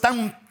 5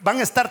 van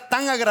a estar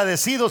tan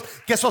agradecidos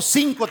que esos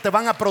 5 te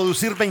van a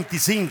producir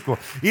 25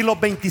 y los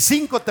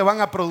 25 te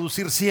van a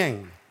producir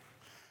 100.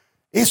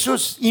 Eso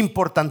es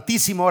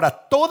importantísimo. Ahora,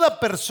 toda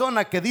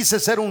persona que dice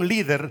ser un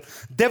líder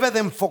debe de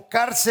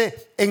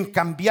enfocarse en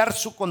cambiar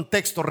su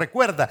contexto.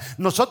 Recuerda,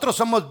 nosotros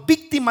somos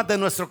víctimas de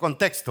nuestro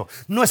contexto.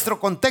 Nuestro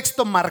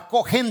contexto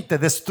marcó gente,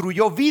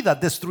 destruyó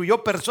vidas,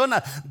 destruyó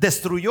personas,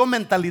 destruyó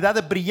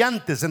mentalidades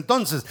brillantes.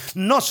 Entonces,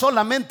 no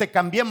solamente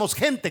cambiemos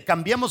gente,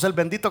 cambiemos el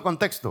bendito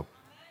contexto.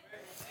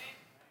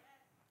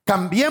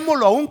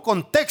 Cambiémoslo a un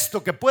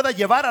contexto que pueda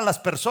llevar a las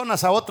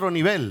personas a otro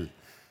nivel.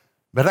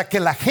 ¿Verdad? Que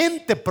la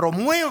gente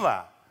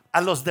promueva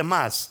a los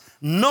demás,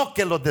 no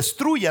que los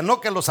destruya, no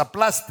que los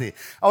aplaste.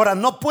 Ahora,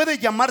 no puedes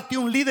llamarte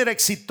un líder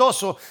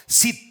exitoso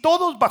si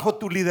todos bajo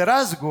tu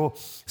liderazgo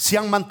se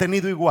han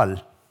mantenido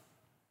igual.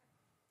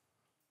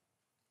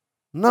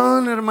 No,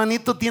 el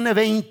hermanito tiene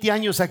 20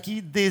 años aquí,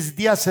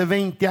 desde hace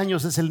 20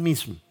 años es el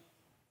mismo.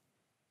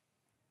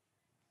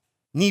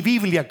 Ni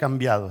Biblia ha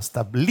cambiado,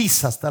 está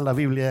lisa, está la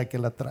Biblia que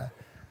la trae.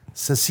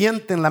 Se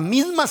siente en la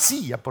misma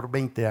silla por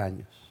 20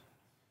 años.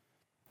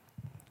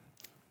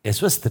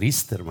 Eso es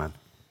triste, hermano.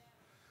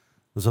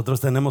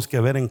 Nosotros tenemos que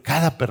ver en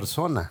cada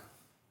persona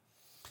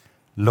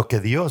lo que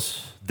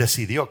Dios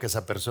decidió que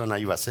esa persona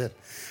iba a hacer.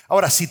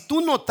 Ahora, si tú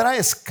no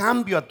traes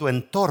cambio a tu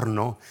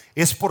entorno,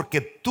 es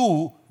porque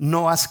tú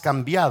no has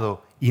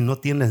cambiado y no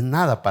tienes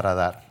nada para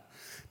dar.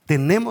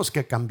 Tenemos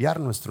que cambiar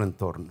nuestro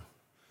entorno.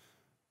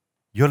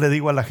 Yo le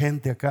digo a la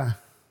gente acá,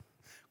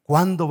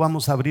 ¿cuándo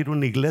vamos a abrir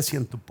una iglesia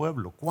en tu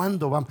pueblo?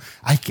 ¿Cuándo vamos?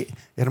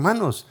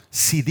 Hermanos,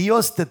 si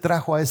Dios te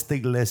trajo a esta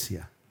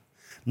iglesia,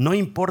 no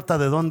importa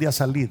de dónde ha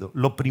salido,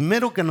 lo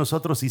primero que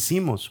nosotros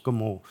hicimos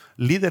como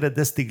líderes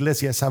de esta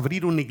iglesia es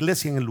abrir una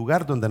iglesia en el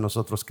lugar donde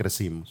nosotros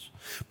crecimos,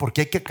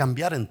 porque hay que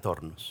cambiar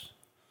entornos.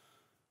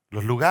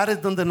 Los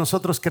lugares donde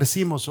nosotros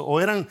crecimos o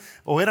eran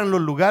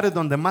los lugares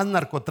donde más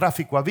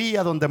narcotráfico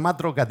había, donde más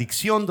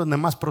drogadicción, donde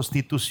más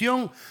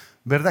prostitución,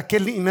 ¿verdad?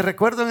 Y me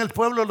recuerdo en el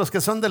pueblo, los que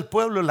son del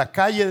pueblo, en la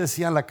calle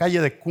decían la calle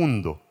de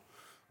Cundo.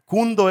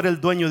 Cundo era el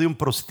dueño de un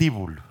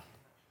prostíbulo.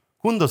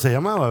 Cundo se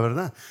llamaba,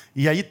 ¿verdad?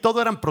 Y allí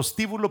todo eran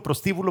prostíbulo,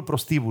 prostíbulo,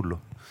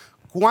 prostíbulo.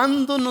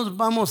 ¿Cuándo nos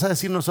vamos a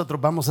decir nosotros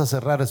vamos a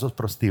cerrar esos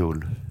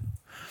prostíbulos?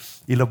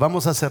 Y los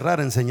vamos a cerrar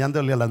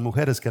enseñándole a las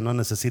mujeres que no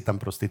necesitan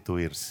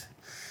prostituirse.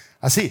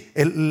 Así,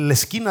 la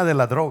esquina de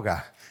la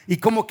droga. Y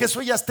como que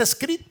eso ya está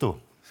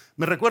escrito.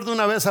 Me recuerdo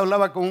una vez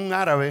hablaba con un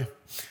árabe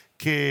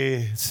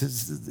que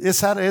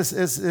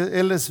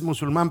él es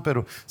musulmán,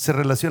 pero se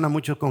relaciona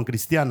mucho con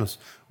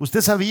cristianos.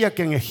 ¿Usted sabía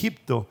que en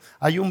Egipto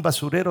hay un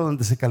basurero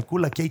donde se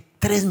calcula que hay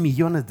 3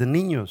 millones de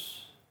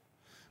niños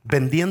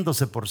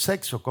vendiéndose por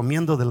sexo,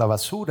 comiendo de la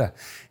basura?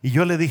 Y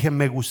yo le dije,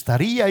 me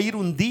gustaría ir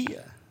un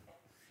día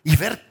y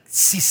ver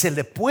si se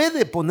le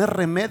puede poner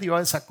remedio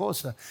a esa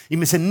cosa. Y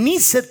me dice, ni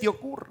se te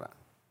ocurra.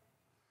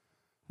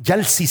 Ya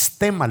el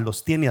sistema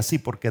los tiene así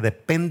porque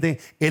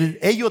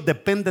ellos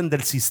dependen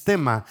del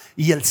sistema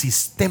y el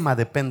sistema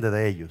depende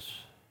de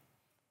ellos.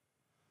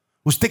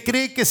 ¿Usted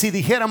cree que si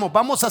dijéramos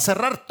vamos a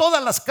cerrar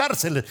todas las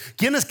cárceles,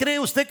 quiénes cree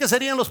usted que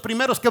serían los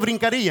primeros que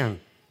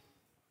brincarían?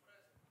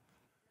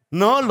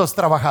 No, los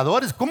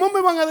trabajadores. ¿Cómo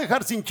me van a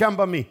dejar sin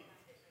chamba a mí?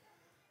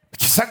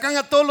 Sacan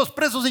a todos los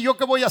presos y yo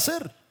 ¿qué voy a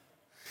hacer?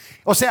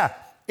 O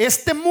sea,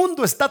 este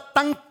mundo está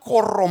tan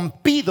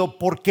corrompido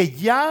porque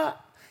ya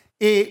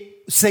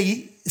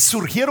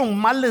surgieron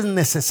males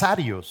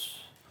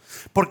necesarios.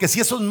 Porque si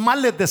esos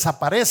males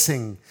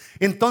desaparecen,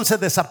 entonces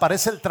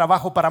desaparece el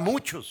trabajo para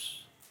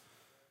muchos.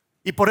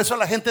 Y por eso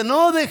la gente,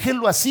 no,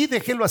 déjelo así,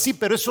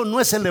 pero eso no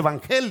es el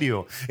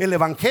evangelio. El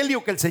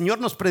evangelio que el Señor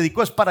nos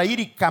predicó es para ir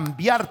y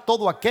cambiar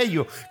todo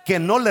aquello que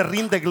no le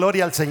rinde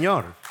gloria al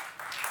Señor.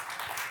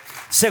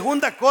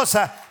 Segunda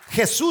cosa,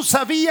 Jesús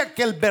sabía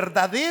que el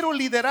verdadero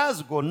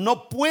liderazgo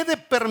no puede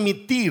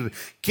permitir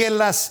que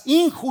las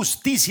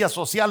injusticias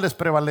sociales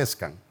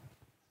prevalezcan.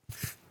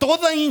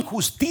 Toda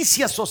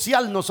injusticia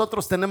social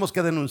nosotros tenemos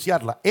que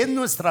denunciarla. Es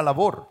nuestra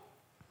labor.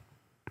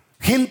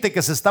 Gente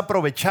que se está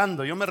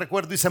aprovechando. Yo me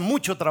recuerdo, hice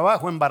mucho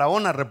trabajo en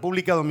Barahona,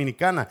 República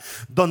Dominicana,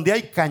 donde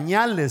hay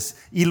cañales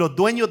y los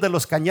dueños de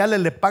los cañales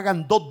le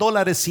pagan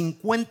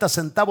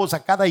 $2.50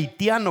 a cada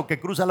haitiano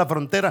que cruza la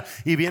frontera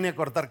y viene a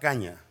cortar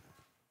caña.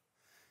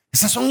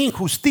 Esas son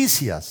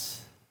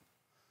injusticias.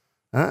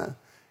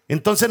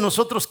 Entonces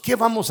nosotros, ¿qué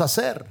vamos a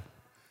hacer?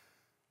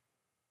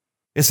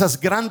 Esas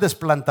grandes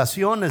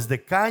plantaciones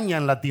de caña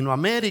en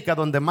Latinoamérica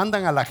donde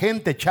mandan a la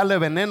gente echarle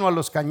veneno a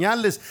los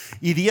cañales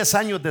y 10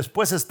 años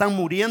después están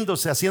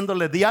muriéndose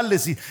haciéndole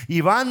diálisis,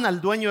 y van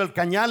al dueño del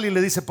cañal y le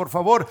dice: por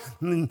favor,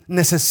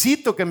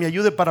 necesito que me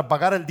ayude para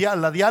pagar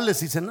la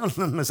diálisis. Y dice: no,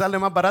 me sale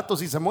más barato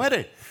si se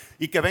muere.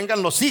 Y que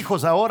vengan los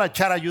hijos ahora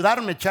a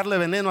ayudarme, echarle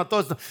veneno a todo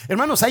esto.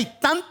 Hermanos, hay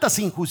tantas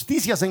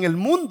injusticias en el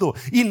mundo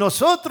y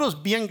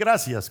nosotros, bien,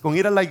 gracias, con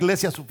ir a la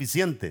iglesia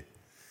suficiente.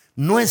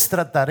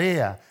 Nuestra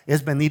tarea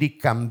es venir y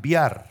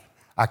cambiar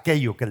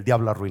aquello que el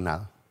diablo ha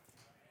arruinado.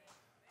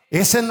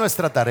 Esa es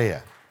nuestra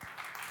tarea.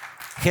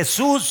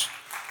 Jesús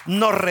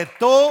nos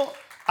retó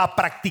a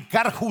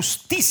practicar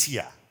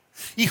justicia.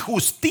 Y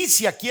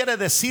justicia quiere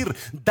decir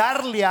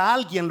darle a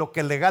alguien lo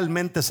que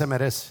legalmente se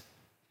merece.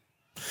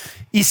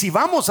 Y si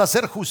vamos a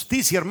hacer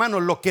justicia,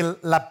 hermano, lo que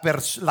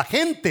la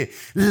gente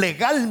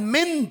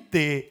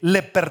legalmente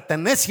le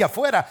pertenece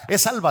afuera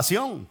es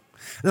salvación.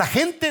 La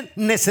gente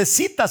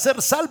necesita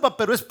ser salva,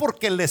 pero es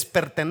porque les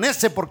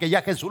pertenece, porque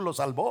ya Jesús los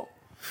salvó.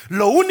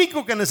 Lo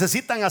único que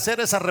necesitan hacer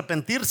es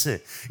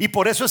arrepentirse. Y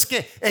por eso es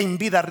que en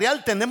vida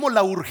real tenemos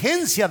la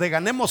urgencia de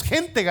ganemos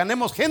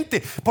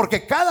gente,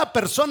 porque cada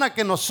persona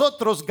que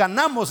nosotros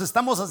ganamos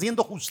estamos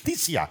haciendo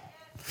justicia.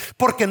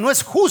 Porque no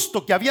es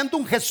justo que habiendo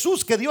un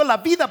Jesús que dio la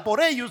vida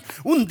por ellos,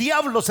 un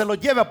diablo se los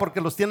lleve porque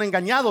los tiene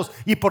engañados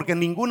y porque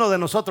ninguno de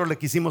nosotros le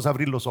quisimos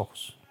abrir los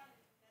ojos.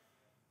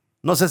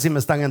 No sé si me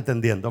están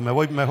entendiendo.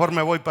 Mejor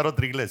me voy para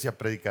otra iglesia a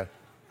predicar.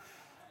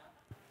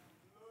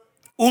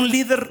 Un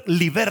líder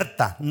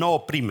liberta, no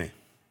oprime.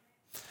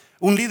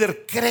 Un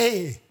líder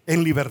cree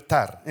en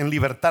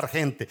libertar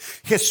gente.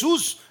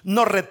 Jesús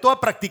nos retó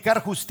a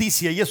practicar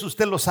justicia y eso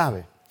usted lo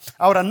sabe.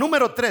 Ahora,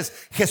 número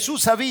 3,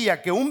 Jesús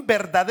sabía que un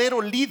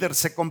verdadero líder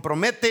se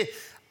compromete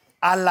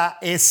a la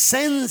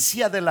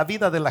esencia de la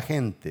vida de la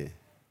gente.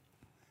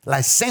 La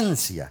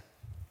esencia.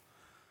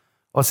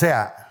 O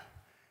sea,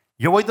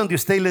 yo voy donde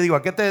usted y le digo: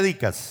 ¿a qué te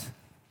dedicas?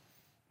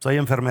 Soy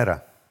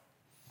enfermera,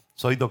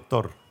 soy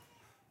doctor,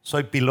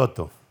 soy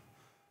piloto,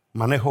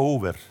 manejo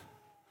Uber,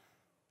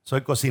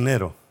 soy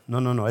cocinero.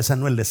 No, esa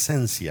no es la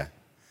esencia.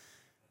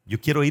 Yo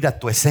quiero ir a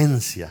tu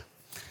esencia.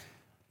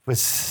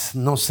 Pues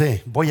no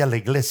sé, voy a la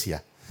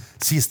iglesia.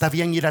 Sí, está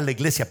bien ir a la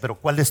iglesia, pero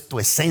 ¿cuál es tu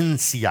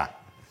esencia?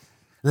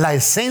 La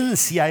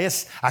esencia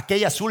es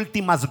aquellas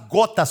últimas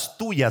gotas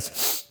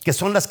tuyas que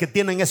son las que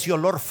tienen ese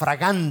olor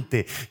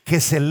fragante,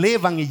 que se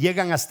elevan y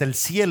llegan hasta el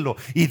cielo.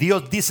 Y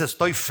Dios dice: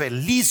 estoy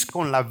feliz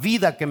con la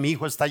vida que mi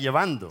hijo está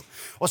llevando.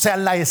 O sea,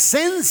 la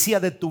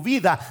esencia de tu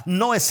vida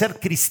no es ser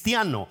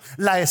cristiano.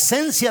 La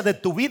esencia de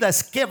tu vida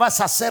es qué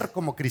vas a hacer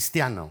como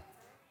cristiano.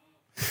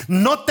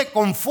 No te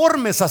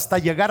conformes hasta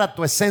llegar a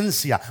tu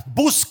esencia.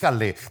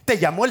 Búscale. Te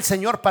llamó el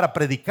Señor para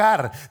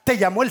predicar, te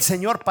llamó el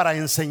Señor para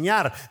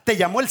enseñar, te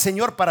llamó el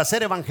Señor para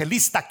ser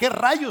evangelista. ¿Qué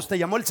rayos te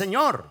llamó el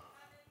Señor?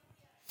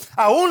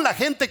 Aún la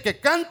gente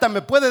que canta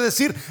me puede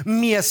decir: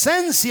 mi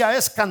esencia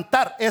es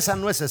cantar. Esa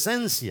no es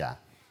esencia.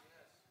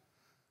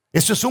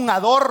 Eso es un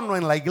adorno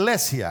en la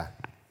iglesia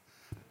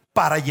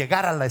para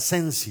llegar a la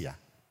esencia.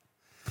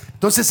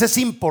 Entonces es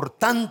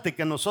importante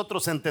que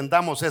nosotros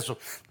entendamos eso,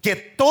 que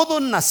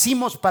todos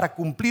nacimos para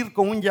cumplir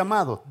con un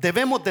llamado.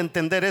 Debemos de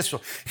entender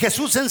eso.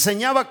 Jesús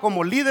enseñaba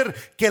como líder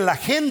que a la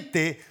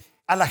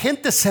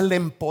gente se le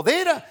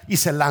empodera y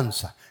se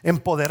lanza.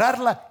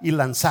 Empoderarla y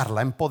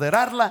lanzarla,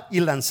 empoderarla y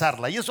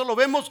lanzarla. Y eso lo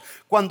vemos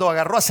cuando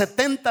agarró a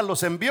 70,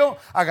 los envió,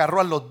 agarró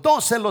a los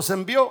 12, los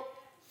envió.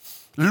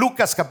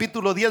 Lucas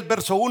capítulo 10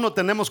 verso 1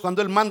 tenemos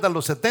cuando él manda a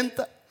los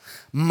 70.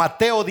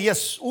 Mateo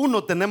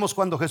 10:1 tenemos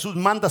cuando Jesús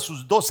manda a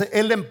sus 12.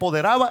 Él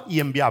empoderaba y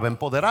enviaba,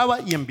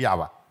 empoderaba y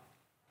enviaba.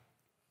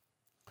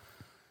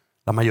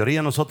 La mayoría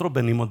de nosotros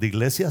venimos de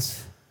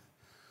iglesias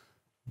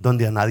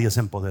donde a nadie se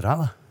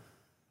empoderaba,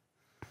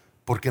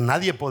 porque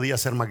nadie podía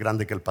ser más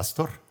grande que el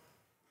pastor.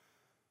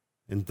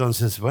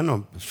 Entonces,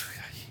 bueno, pues,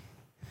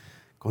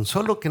 con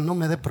solo que no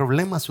me dé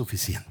problema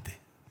suficiente.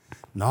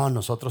 No,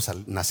 nosotros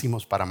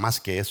nacimos para más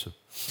que eso.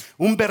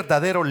 Un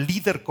verdadero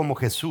líder como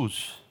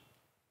Jesús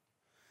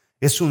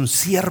es un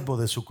siervo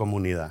de su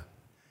comunidad.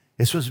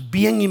 Eso es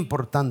bien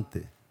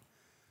importante.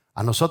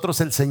 A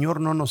nosotros el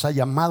Señor no nos ha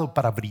llamado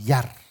para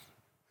brillar.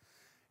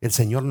 El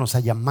Señor nos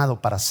ha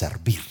llamado para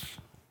servir.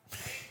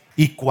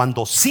 Y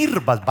cuando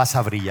sirvas vas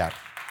a brillar.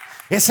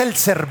 Es el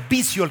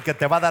servicio el que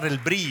te va a dar el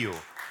brillo.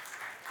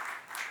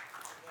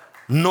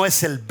 No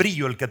es el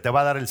brillo el que te va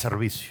a dar el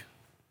servicio.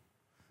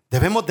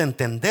 Debemos de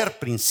entender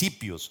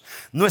principios.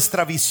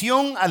 Nuestra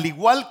visión, al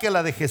igual que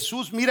la de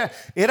Jesús, mira,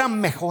 era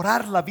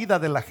mejorar la vida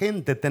de la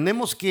gente.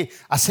 Tenemos que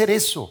hacer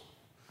eso.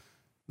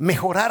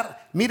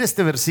 Mejorar. Mire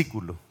este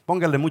versículo.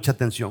 Póngale mucha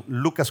atención.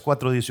 Lucas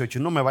 4:18.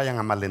 No me vayan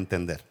a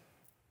malentender.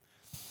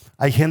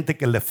 Hay gente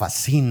que le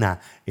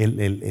fascina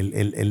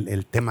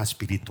el tema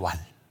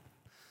espiritual.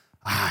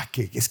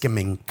 Es que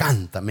me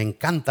encanta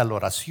la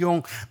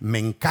oración, me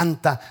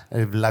encanta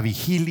la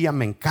vigilia,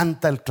 me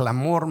encanta el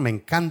clamor, me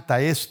encanta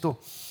esto.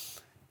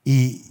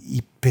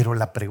 Pero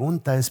la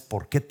pregunta es,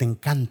 ¿por qué te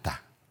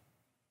encanta?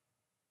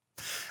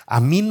 A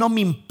mí no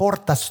me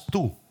importas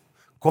tú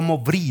cómo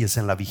brilles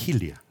en la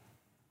vigilia.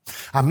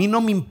 A mí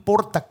no me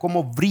importa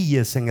cómo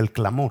brilles en el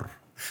clamor.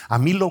 A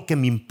mí lo que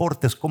me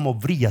importa es cómo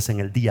brillas en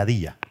el día a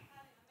día.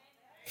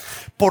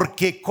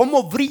 Porque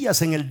cómo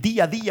brillas en el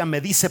día a día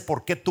me dice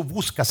por qué tú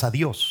buscas a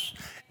Dios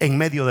en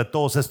medio de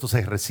todos estos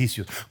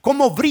ejercicios.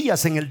 Cómo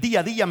brillas en el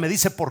día a día me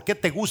dice por qué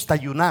te gusta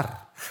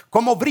ayunar.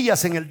 Cómo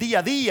brillas en el día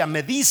a día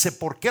me dice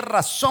por qué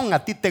razón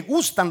a ti te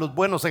gustan los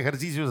buenos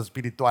ejercicios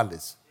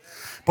espirituales.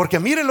 Porque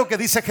mire lo que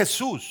dice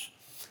Jesús,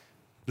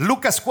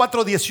 Lucas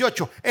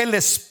 4:18: el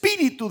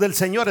Espíritu del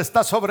Señor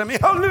está sobre mí.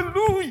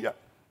 Aleluya.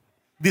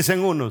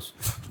 Dicen unos,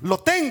 lo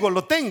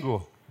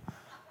tengo.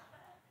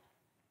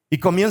 Y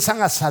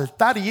comienzan a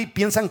saltar y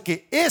piensan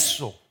que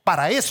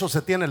para eso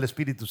se tiene el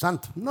Espíritu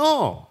Santo.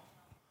 No,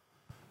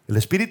 el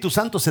Espíritu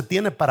Santo se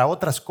tiene para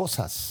otras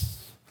cosas.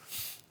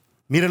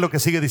 Mire lo que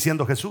sigue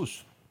diciendo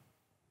Jesús: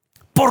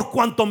 por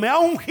cuanto me ha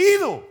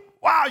ungido.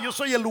 Wow, yo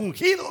soy el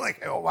ungido de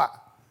Jehová.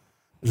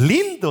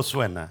 Lindo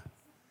suena,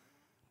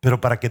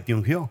 pero ¿para qué te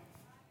ungió?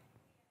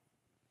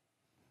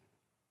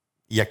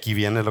 Y aquí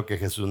viene lo que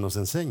Jesús nos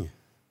enseña.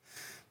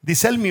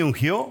 Dice, Él me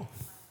ungió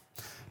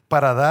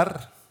para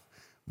dar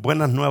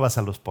buenas nuevas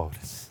a los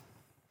pobres.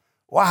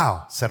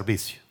 Wow,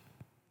 servicio.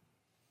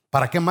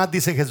 ¿Para qué más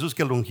dice Jesús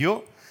que lo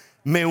ungió?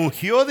 Me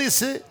ungió,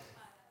 dice,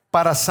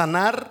 para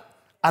sanar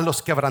a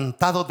los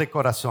quebrantados de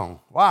corazón.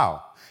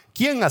 Wow.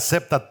 ¿Quién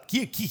acepta?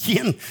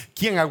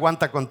 ¿Quién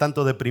aguanta con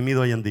tanto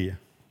deprimido hoy en día?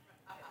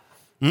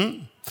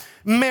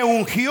 Me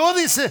ungió,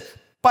 dice,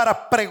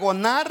 para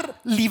pregonar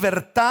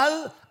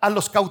libertad a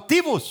los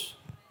cautivos.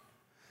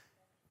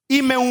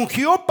 Y me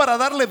ungió para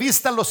darle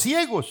vista a los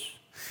ciegos.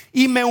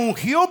 Y me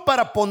ungió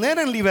para poner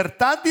en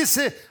libertad,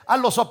 dice, a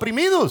los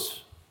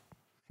oprimidos.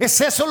 ¿Es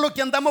eso lo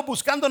que andamos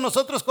buscando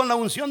nosotros con la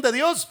unción de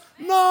Dios?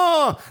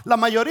 No, la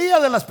mayoría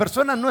de las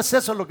personas no es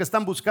eso lo que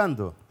están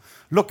buscando.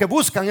 Lo que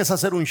buscan es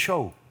hacer un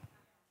show.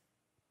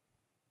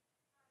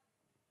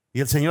 Y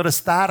el Señor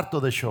está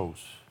harto de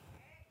shows.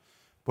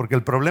 Porque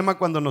el problema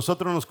cuando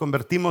nosotros nos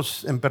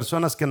convertimos en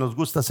personas que nos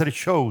gusta hacer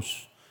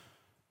shows,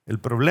 el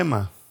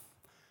problema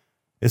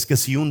es que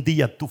si un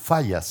día tú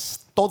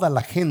fallas, toda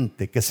la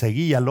gente que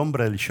seguía al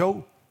hombre del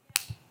show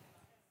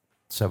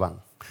se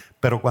van.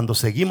 Pero cuando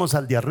seguimos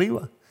al de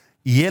arriba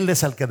y Él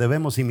es al que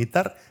debemos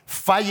imitar,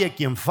 falle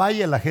quien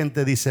falle, la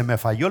gente dice, me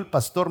falló el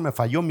pastor, me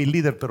falló mi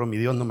líder, pero mi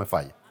Dios no me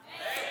falla.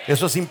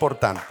 Eso es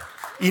importante.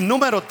 Y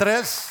número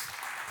 3,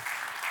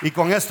 y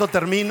con esto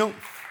termino,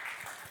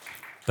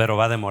 pero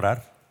va a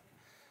demorar.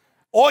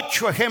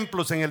 8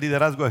 ejemplos en el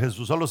liderazgo de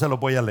Jesús, solo se los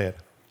voy a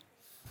leer.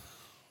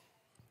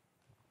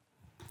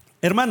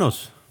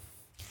 Hermanos,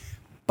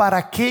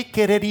 ¿para qué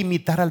querer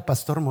imitar al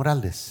pastor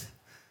Morales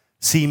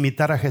si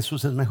imitar a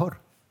Jesús es mejor?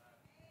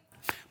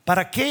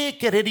 ¿Para qué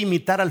querer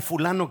imitar al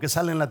fulano que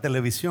sale en la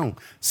televisión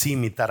si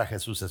imitar a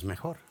Jesús es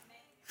mejor?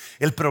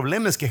 El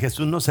problema es que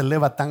Jesús no se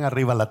eleva tan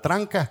arriba la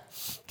tranca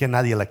que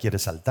nadie la quiere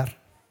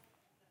saltar.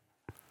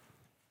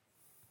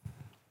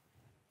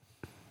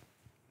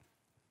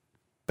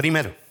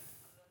 Primero,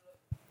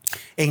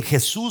 en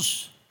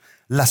Jesús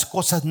las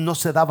cosas no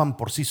se daban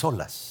por sí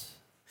solas.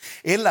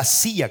 Él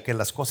hacía que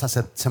las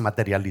cosas se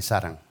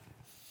materializaran.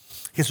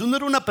 Jesús no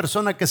era una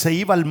persona que se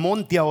iba al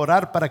monte a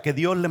orar para que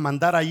Dios le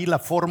mandara ahí la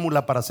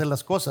fórmula para hacer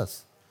las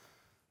cosas.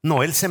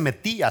 No, Él se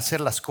metía a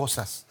hacer las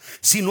cosas.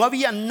 Si no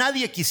había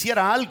nadie que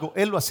hiciera algo,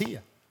 Él lo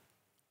hacía.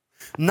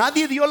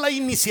 Nadie dio la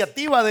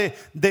iniciativa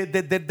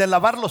de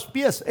lavar los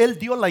pies. Él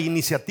dio la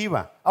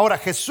iniciativa. Ahora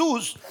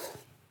Jesús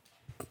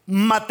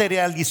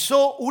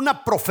materializó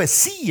una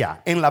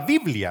profecía en la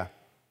Biblia.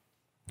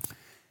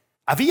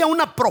 Había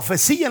una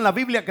profecía en la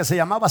Biblia que se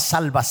llamaba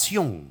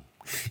salvación.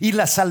 Y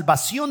la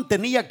salvación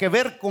tenía que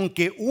ver con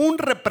que un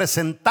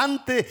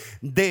representante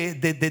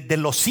de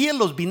los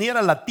cielos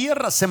viniera a la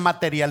tierra, se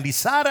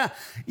materializara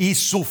y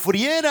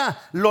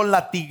sufriera, lo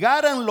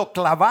latigaran, lo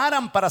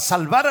clavaran para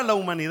salvar a la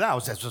humanidad.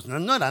 O sea, eso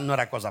no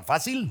era cosa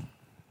fácil.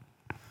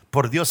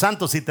 Por Dios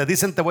santo, si te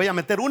dicen te voy a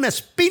meter una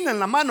espina en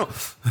la mano.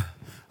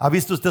 ¿Ha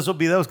visto usted esos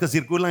videos que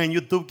circulan en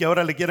YouTube que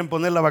ahora le quieren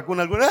poner la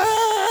vacuna?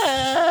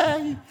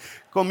 ¡Ay!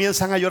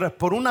 Comienzan a llorar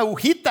por una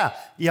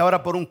agujita y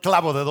ahora por un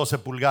clavo de 12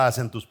 pulgadas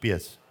en tus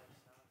pies.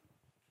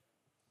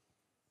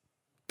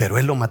 Pero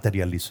Él lo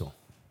materializó.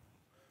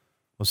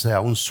 O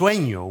sea, un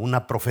sueño,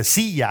 una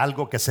profecía,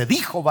 algo que se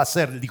dijo va a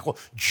ser. Él dijo,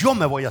 yo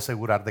me voy a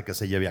asegurar de que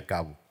se lleve a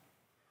cabo.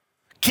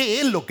 ¿Qué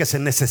es lo que se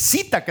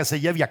necesita que se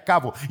lleve a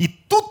cabo? Y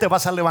tú te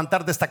vas a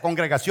levantar de esta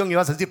congregación y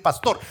vas a decir,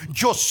 pastor,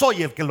 yo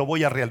soy el que lo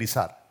voy a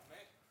realizar.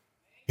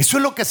 Eso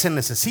es lo que se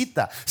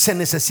necesita. Se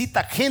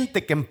necesita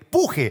gente que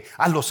empuje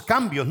a los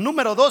cambios.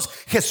 Número 2,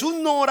 Jesús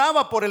no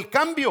oraba por el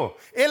cambio.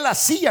 Él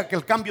hacía que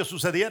el cambio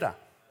sucediera.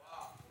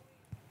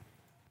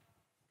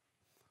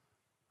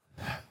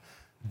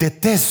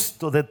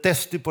 Detesto,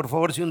 y por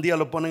favor, si un día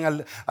lo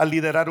ponen a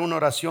liderar una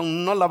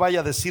oración, no la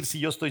vaya a decir si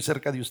yo estoy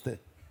cerca de usted.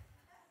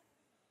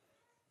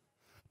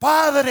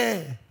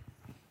 Padre,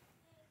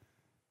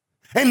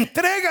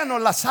 entréganos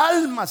las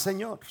almas,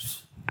 Señor.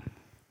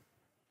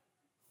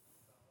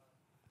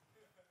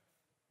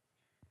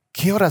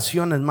 ¿Qué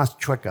oraciones más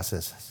chuecas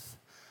esas?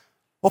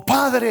 Oh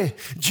Padre,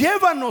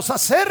 llévanos a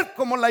ser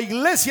como la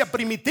iglesia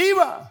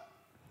primitiva.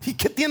 ¿Y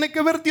qué tiene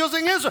que ver Dios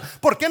en eso?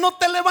 ¿Por qué no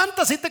te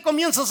levantas y te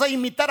comienzas a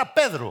imitar a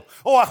Pedro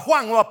o a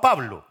Juan o a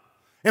Pablo,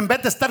 en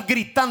vez de estar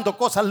gritando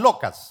cosas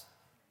locas?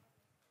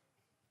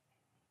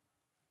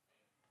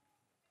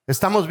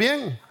 ¿Estamos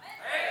bien?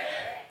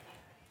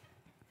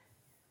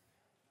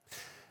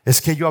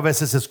 Es que yo a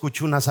veces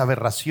escucho unas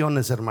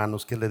aberraciones,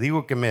 hermanos, que le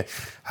digo que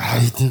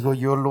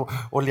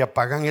o le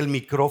apagan el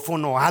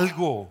micrófono o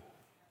algo.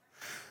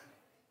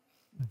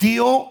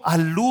 Dio a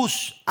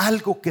luz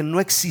algo que no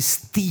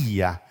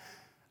existía.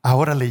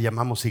 Ahora le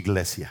llamamos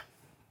iglesia.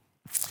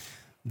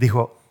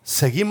 Dijo,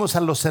 ¿seguimos a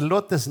los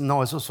celotes?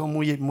 No, esos son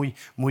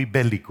muy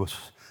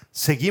bélicos.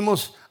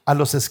 ¿Seguimos a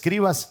los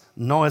escribas?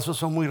 No, esos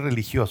son muy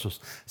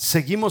religiosos.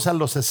 ¿Seguimos a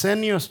los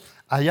esenios?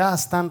 Allá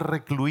están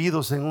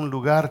recluidos en un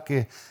lugar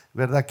que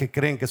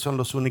creen que son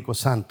los únicos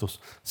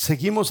santos.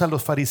 ¿Seguimos a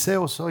los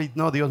fariseos? Hoy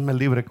no, Dios me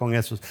libre con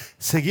esos.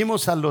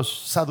 ¿Seguimos a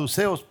los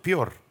saduceos?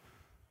 Peor.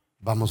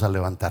 Vamos a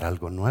levantar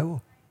algo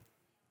nuevo.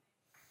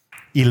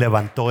 Y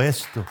levantó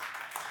esto,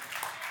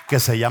 que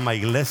se llama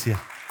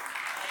iglesia.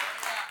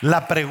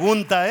 La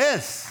pregunta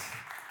es,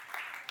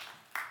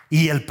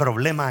 y el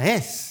problema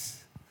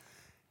es,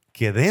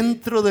 que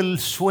dentro del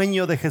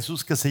sueño de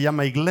Jesús que se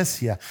llama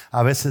iglesia,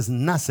 a veces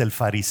nace el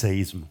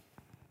fariseísmo.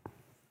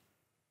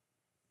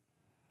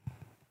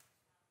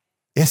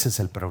 Ese es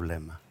el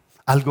problema.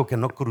 Algo que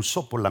no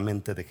cruzó por la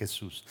mente de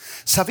Jesús.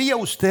 ¿Sabía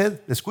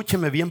usted,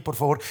 escúcheme bien por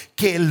favor,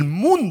 que el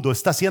mundo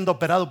está siendo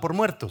operado por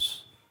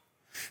muertos?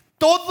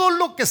 Todo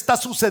lo que está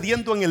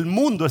sucediendo en el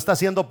mundo está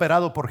siendo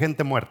operado por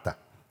gente muerta.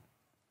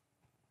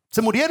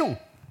 Se murieron.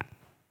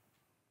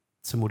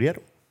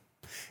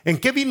 ¿En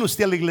qué vino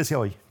usted a la iglesia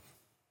hoy?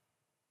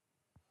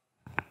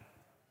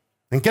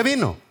 ¿En qué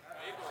vino?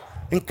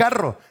 En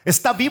carro.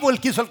 ¿Está vivo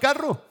el que hizo el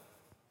carro?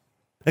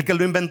 ¿El que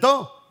lo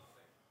inventó?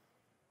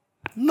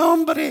 No,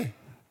 hombre.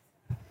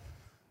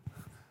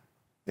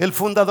 El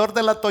fundador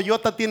de la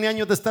Toyota tiene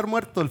años de estar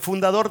muerto. El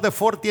fundador de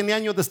Ford tiene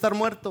años de estar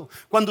muerto.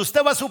 Cuando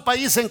usted va a su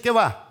país, ¿en qué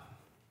va?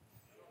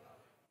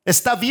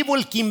 ¿Está vivo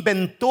el que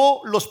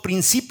inventó los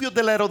principios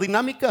de la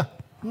aerodinámica?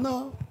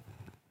 No.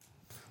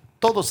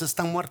 Todos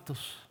están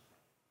muertos.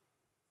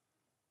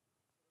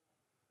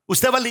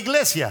 ¿Usted va a la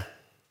iglesia?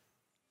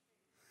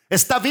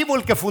 ¿Está vivo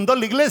el que fundó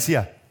la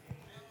iglesia?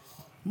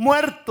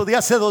 Muerto de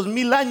hace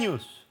 2000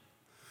 años.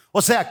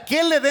 O sea,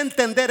 ¿qué le da a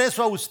entender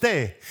eso a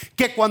usted?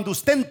 Que cuando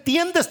usted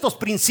entiende estos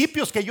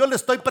principios que yo le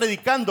estoy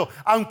predicando,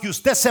 aunque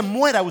usted se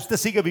muera, usted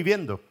sigue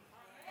viviendo.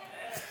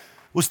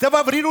 Usted va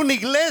a abrir una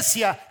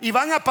iglesia y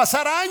van a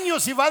pasar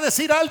años y va a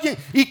decir a alguien,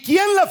 ¿y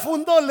quién la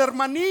fundó? La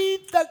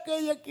hermanita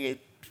aquella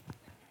que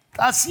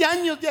hace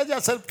años ya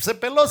se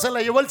peló, se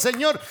la llevó el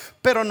Señor,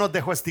 pero nos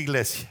dejó esta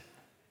iglesia.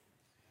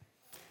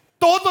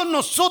 Todos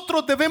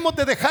nosotros debemos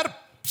de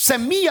dejar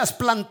semillas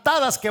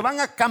plantadas que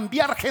van a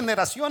cambiar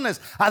generaciones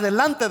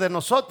adelante de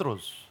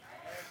nosotros.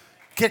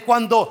 Que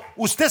cuando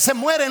usted se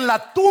muere en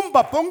la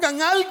tumba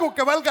pongan algo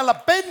que valga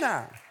la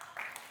pena.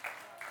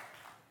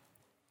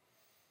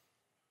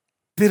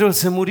 Pero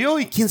se murió.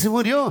 ¿Y quién se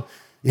murió?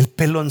 El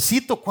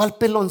peloncito. ¿Cuál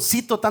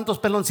peloncito? Tantos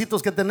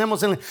peloncitos que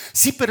tenemos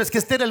Sí, pero es que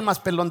este era el más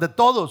pelón de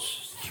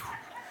todos.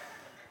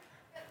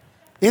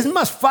 Es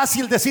más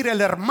fácil decir el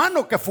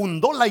hermano que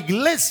fundó la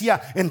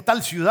iglesia en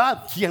tal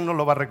ciudad. ¿Quién no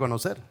lo va a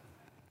reconocer?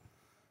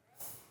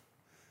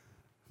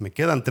 Me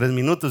quedan 3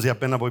 minutos y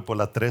apenas voy por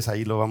la 3,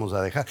 ahí lo vamos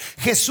a dejar.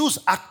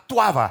 Jesús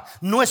actuaba,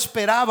 no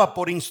esperaba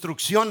por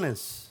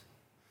instrucciones.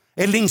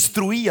 Él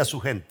instruía a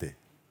su gente.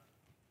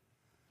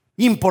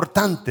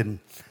 Importante.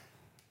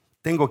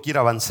 Tengo que ir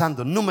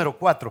avanzando. Número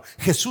 4.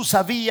 Jesús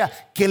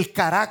sabía que el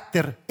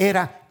carácter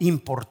era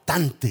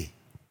importante.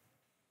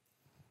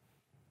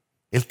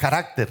 El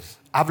carácter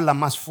habla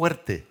más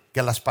fuerte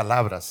que las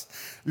palabras.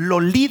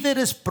 Los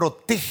líderes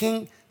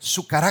protegen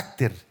su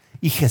carácter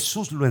y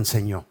Jesús lo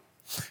enseñó.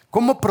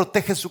 ¿Cómo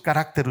protege su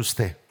carácter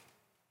usted?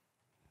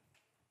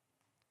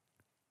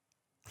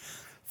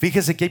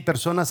 Fíjese que hay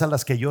personas a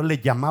las que yo le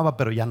llamaba,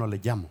 pero ya no le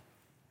llamo.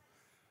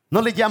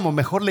 No le llamo,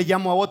 mejor le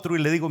llamo a otro y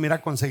le digo,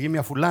 mira, conseguíme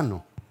a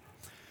fulano.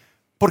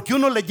 Porque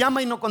uno le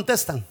llama y no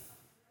contestan.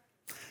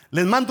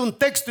 Les mando un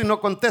texto y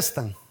no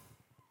contestan.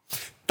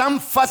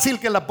 Tan fácil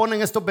que la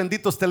ponen estos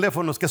benditos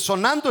teléfonos que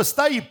sonando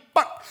está y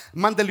 ¡pam!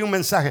 Mándele un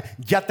mensaje,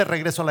 ya te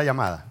regreso la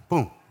llamada.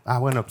 ¡Pum! Ah,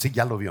 bueno, sí,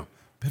 ya lo vio.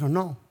 Pero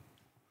no.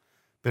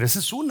 Pero esa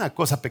es una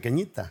cosa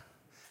pequeñita,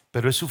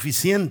 pero es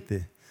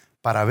suficiente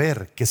para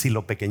ver que si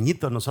lo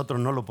pequeñito nosotros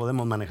no lo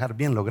podemos manejar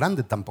bien, lo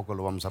grande tampoco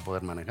lo vamos a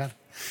poder manejar.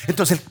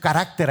 Entonces el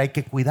carácter hay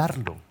que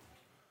cuidarlo.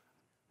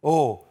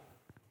 O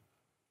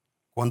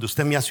cuando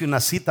usted me hace una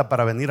cita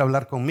para venir a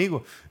hablar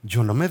conmigo,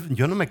 yo no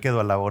me quedo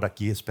a la hora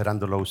aquí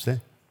esperándolo a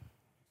usted.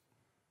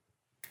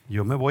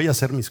 Yo me voy a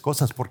hacer mis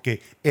cosas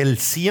porque el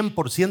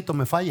 100%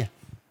 me falla.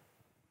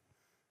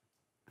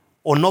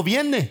 O no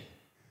viene,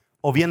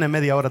 o viene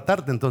media hora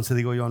tarde. Entonces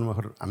digo yo, a lo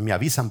mejor me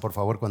avisan por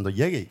favor cuando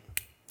llegue.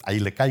 Ahí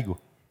le caigo.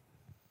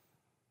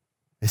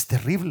 Es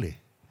terrible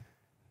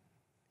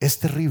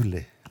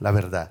la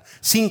verdad.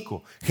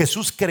 5,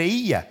 Jesús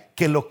creía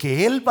que lo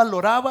que él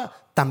valoraba,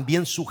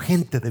 también su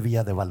gente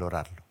debía de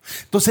valorarlo.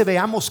 Entonces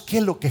veamos qué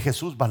es lo que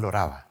Jesús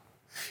valoraba.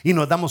 Y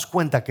nos damos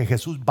cuenta que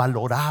Jesús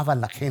valoraba a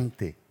la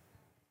gente.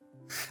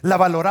 La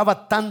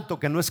valoraba tanto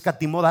que no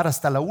escatimó dar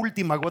hasta la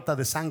última gota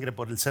de sangre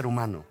por el ser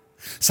humano.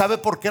 ¿Sabe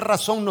por qué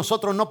razón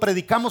nosotros no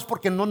predicamos?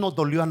 Porque no nos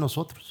dolió a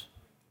nosotros.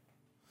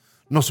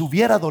 Nos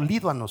hubiera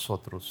dolido a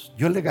nosotros.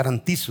 Yo le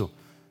garantizo.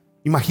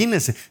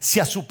 Imagínense, si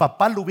a su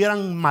papá lo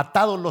hubieran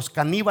matado los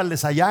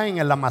caníbales allá en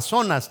el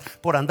Amazonas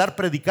por andar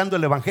predicando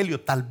el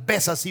evangelio, tal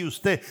vez así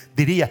usted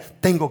diría: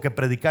 tengo que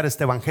predicar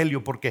este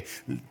evangelio porque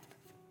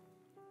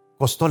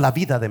costó la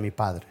vida de mi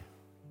padre.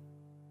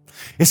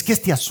 Es que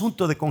este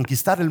asunto de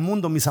conquistar el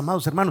mundo, mis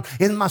amados hermanos,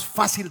 es más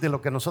fácil de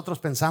lo que nosotros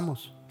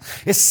pensamos.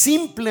 Es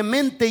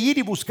simplemente ir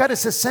y buscar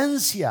esa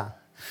esencia.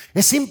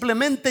 Es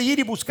simplemente ir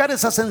y buscar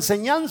esas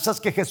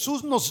enseñanzas que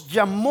Jesús nos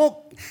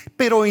llamó,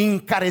 pero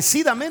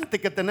encarecidamente,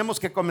 que tenemos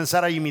que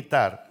comenzar a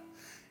imitar.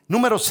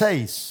 Número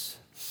 6,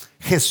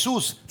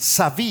 Jesús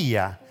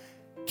sabía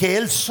que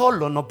él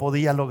solo no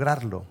podía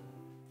lograrlo.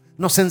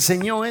 Nos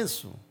enseñó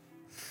eso.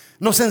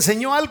 Nos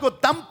enseñó algo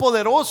tan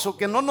poderoso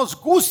que no nos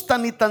gusta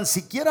ni tan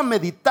siquiera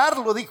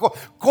meditarlo. Dijo: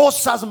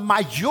 cosas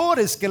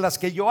mayores que las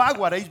que yo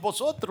hago haréis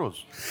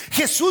vosotros.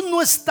 Jesús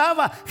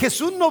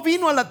no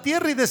vino a la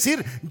tierra y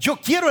decir: yo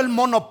quiero el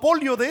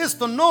monopolio de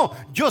esto. No,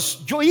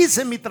 yo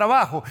hice mi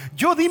trabajo,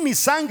 yo di mi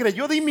sangre,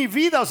 yo di mi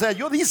vida, o sea,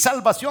 yo di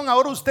salvación.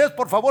 Ahora ustedes,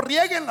 por favor,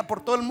 riéguenla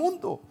por todo el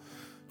mundo.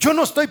 Yo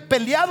no estoy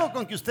peleado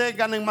con que ustedes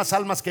ganen más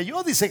almas que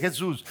yo, dice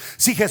Jesús.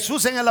 Si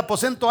Jesús en el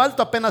aposento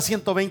alto apenas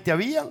 120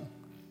 habían.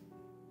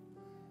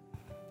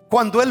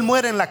 Cuando él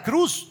muere en la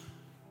cruz,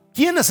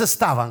 ¿quiénes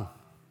estaban?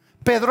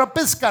 Pedro a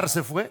pescar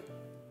se fue.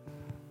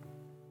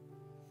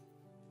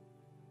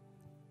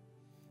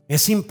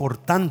 Es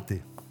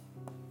importante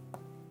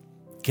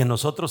que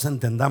nosotros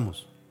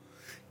entendamos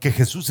que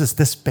Jesús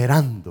está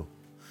esperando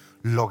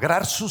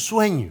lograr su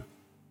sueño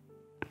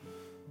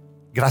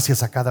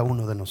gracias a cada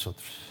uno de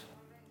nosotros.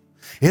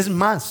 Es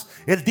más,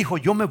 él dijo: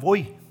 yo me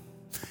voy.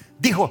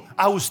 Dijo: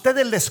 a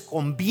ustedes les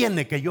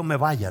conviene que yo me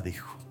vaya,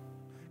 dijo.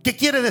 ¿Qué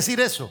quiere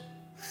decir eso?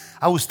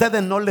 A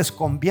ustedes no les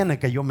conviene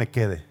que yo me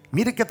quede.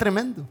 Mire qué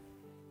tremendo.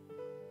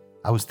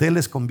 A ustedes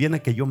les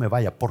conviene que yo me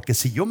vaya, porque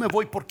si yo me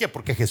voy, ¿por qué?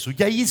 Porque Jesús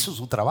ya hizo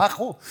su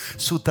trabajo.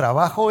 Su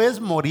trabajo es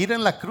morir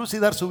en la cruz y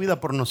dar su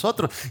vida por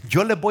nosotros.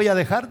 Yo les voy a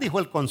dejar, dijo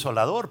el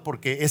Consolador,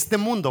 porque este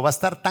mundo va a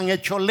estar tan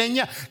hecho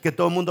leña que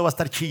todo el mundo va a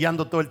estar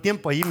chillando todo el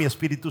tiempo. Ahí mi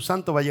Espíritu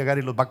Santo va a llegar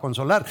y los va a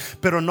consolar.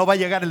 Pero no va a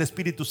llegar el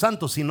Espíritu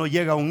Santo si no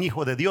llega un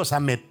hijo de Dios a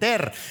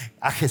meter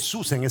a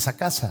Jesús en esa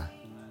casa.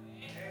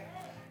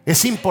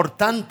 Es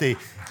importante.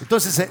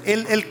 Entonces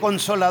el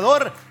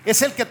Consolador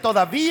es el que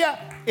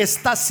todavía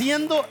está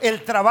haciendo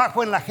el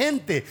trabajo en la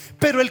gente,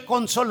 pero el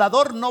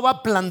Consolador no va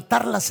a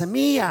plantar la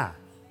semilla.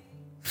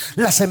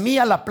 La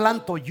semilla la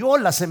planto yo,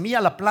 la semilla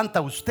la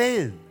planta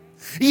usted.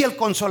 Y el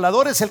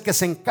Consolador es el que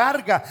se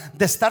encarga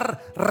de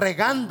estar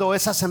regando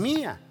esa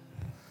semilla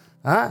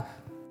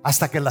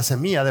hasta que la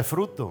semilla dé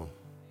fruto.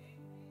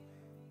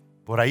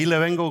 Por ahí le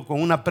vengo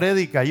con una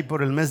prédica ahí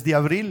por el mes de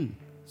abril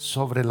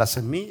sobre la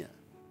semilla.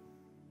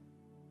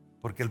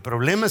 Porque el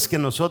problema es que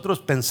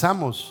nosotros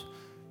pensamos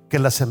que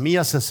la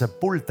semilla se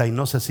sepulta y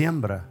no se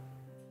siembra.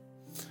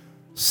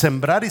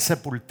 Sembrar y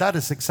sepultar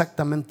es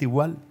exactamente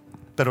igual,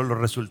 pero los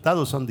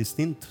resultados son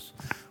distintos.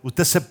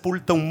 Usted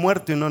sepulta un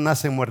muerto y no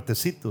nacen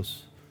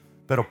muertecitos,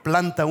 pero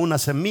planta una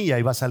semilla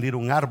y va a salir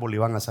un árbol y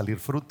van a salir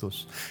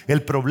frutos.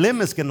 El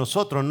problema es que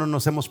nosotros no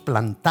nos hemos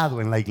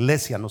plantado en la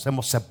iglesia, nos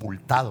hemos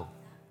sepultado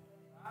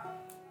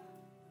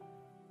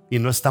y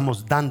no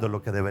estamos dando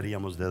lo que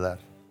deberíamos de dar.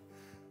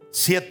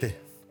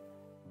 7.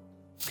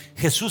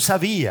 Jesús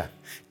sabía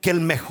que el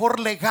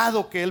mejor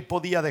legado que él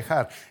podía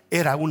dejar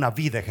era una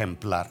vida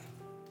ejemplar.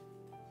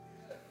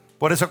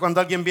 Por eso cuando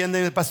alguien viene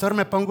y dice: pastor,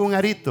 me pongo un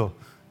arito,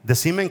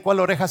 decime en cuál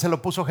oreja se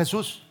lo puso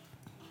Jesús.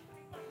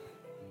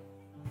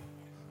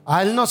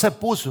 A él no se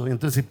puso.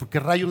 Entonces, ¿por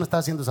qué rayo no está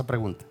haciendo esa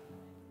pregunta?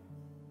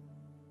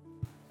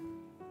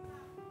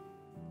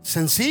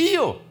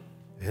 Sencillo,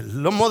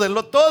 él lo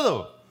modeló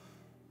todo.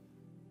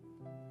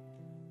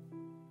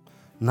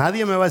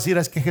 Nadie me va a decir: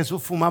 es que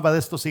Jesús fumaba de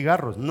estos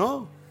cigarros.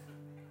 No.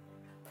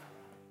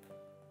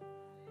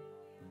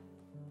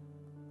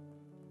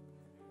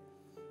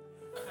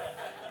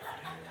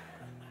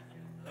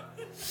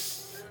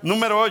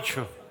 Número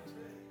 8.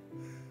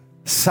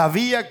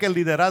 Sabía que el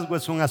liderazgo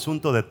es un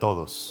asunto de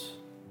todos.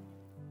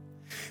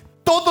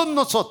 Todos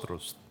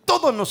nosotros,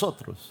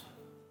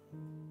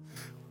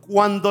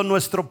 cuando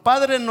nuestro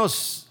Padre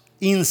nos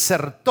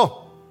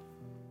insertó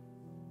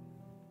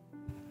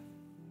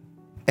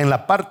en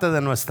la parte de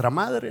nuestra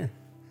madre,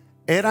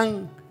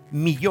 eran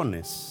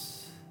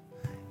millones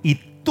y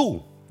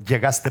tú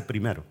llegaste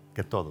primero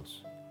que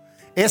todos.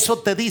 Eso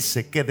te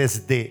dice que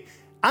desde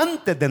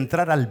antes de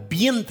entrar al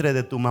vientre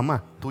de tu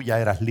mamá, tú ya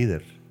eras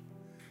líder.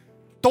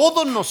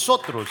 Todos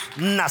nosotros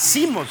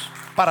nacimos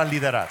para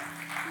liderar.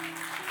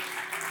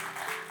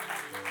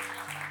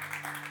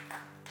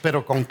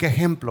 Pero ¿con qué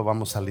ejemplo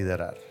vamos a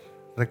liderar?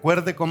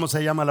 Recuerde cómo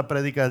se llama la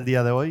prédica del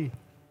día de hoy.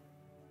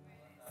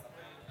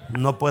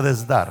 No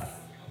puedes dar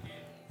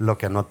lo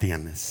que no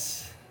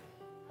tienes.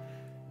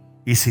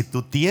 Y si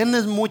tú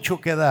tienes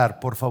mucho que dar,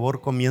 por favor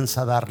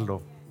comienza a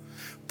darlo.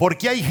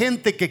 Porque hay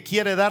gente que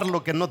quiere dar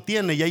lo que no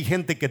tiene y hay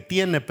gente que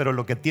tiene, pero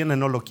lo que tiene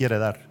no lo quiere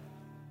dar.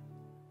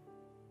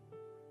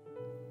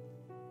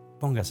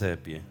 Póngase de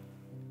pie.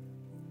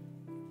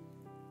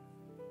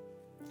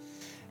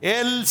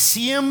 Él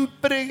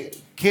siempre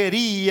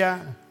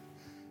quería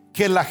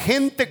que la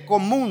gente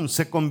común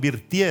se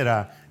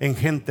convirtiera en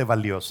gente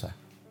valiosa.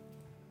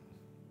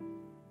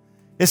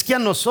 Es que a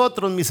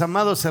nosotros, mis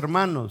amados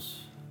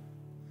hermanos,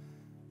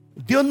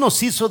 Dios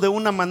nos hizo de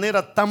una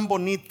manera tan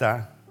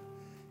bonita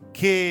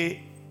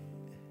que,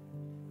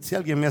 si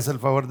alguien me hace el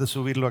favor de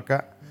subirlo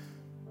acá,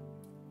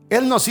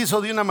 Él nos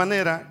hizo de una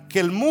manera que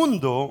el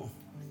mundo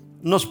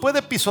nos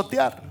puede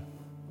pisotear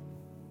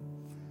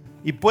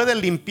y puede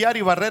limpiar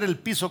y barrer el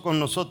piso con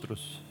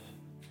nosotros.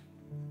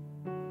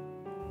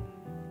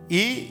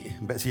 Y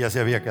ve si ya se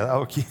había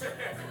quedado aquí.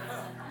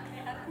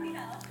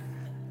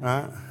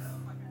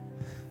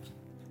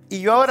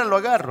 Y yo ahora lo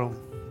agarro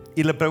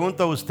y le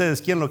pregunto a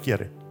ustedes, ¿quién lo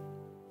quiere?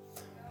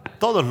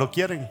 Todos lo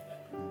quieren.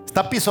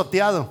 Está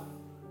pisoteado,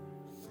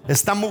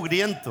 está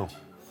mugriento,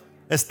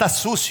 está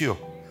sucio,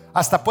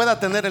 hasta pueda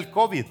tener el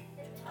COVID,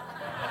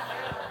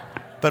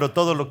 pero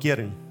todos lo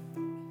quieren.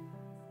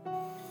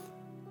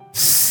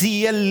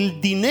 Si el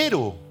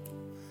dinero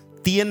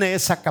tiene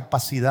esa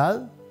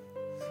capacidad,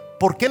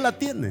 ¿por qué la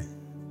tiene?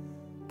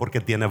 Porque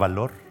tiene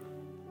valor.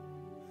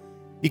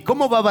 ¿Y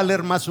cómo va a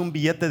valer más un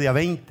billete de a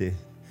 20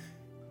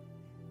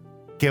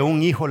 que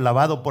un hijo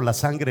lavado por la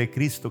sangre de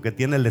Cristo que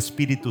tiene el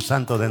Espíritu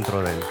Santo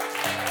dentro de él?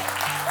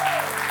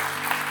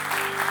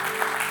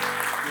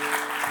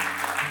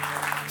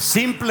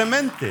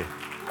 Simplemente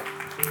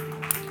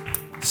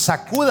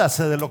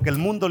sacúdase de lo que el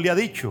mundo le ha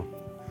dicho,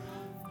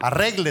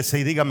 arréglese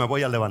y diga: me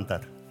voy a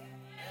levantar,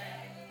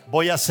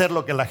 voy a hacer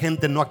lo que la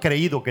gente no ha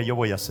creído que yo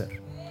voy a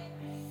hacer.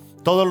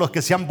 Todos los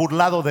que se han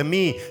burlado de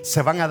mí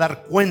se van a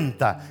dar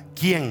cuenta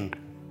quién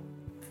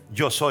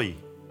yo soy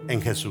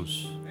en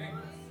Jesús.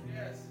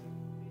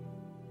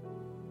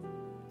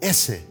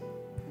 Ese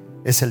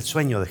es el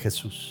sueño de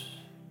Jesús.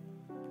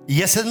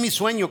 Y ese es mi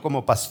sueño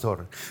como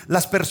pastor.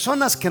 Las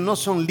personas que no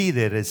son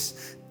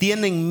líderes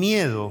tienen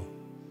miedo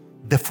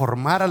de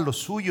formar a los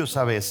suyos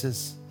a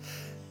veces,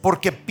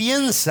 porque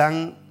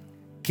piensan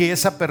que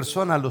esa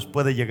persona los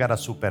puede llegar a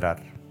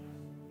superar.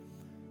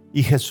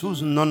 Y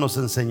Jesús no nos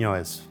enseñó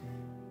eso.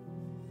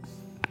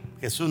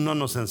 Jesús no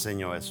nos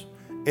enseñó eso.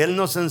 Él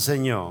nos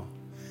enseñó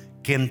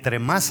que entre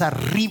más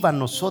arriba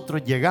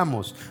nosotros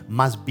llegamos,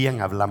 más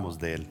bien hablamos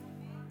de Él.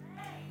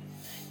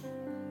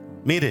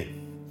 Mire,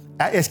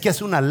 es que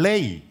es una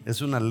ley,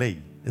 es una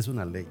ley, es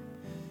una ley.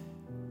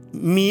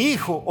 Mi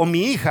hijo o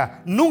mi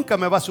hija nunca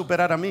me va a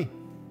superar a mí.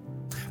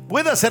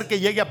 Puede ser que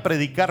llegue a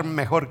predicar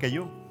mejor que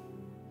yo,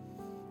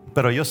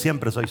 pero yo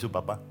siempre soy su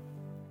papá.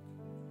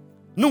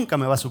 Nunca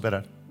me va a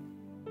superar.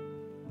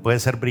 Puede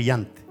ser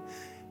brillante.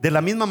 De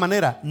la misma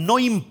manera, no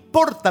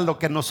importa lo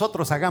que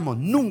nosotros hagamos,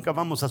 nunca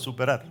vamos a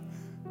superar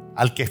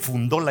al que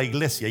fundó la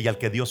iglesia y al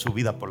que dio su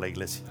vida por la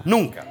iglesia.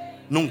 Nunca,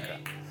 nunca.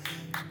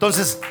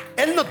 Entonces,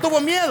 él no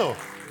tuvo miedo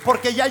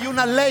porque ya hay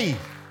una ley.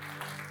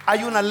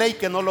 Hay una ley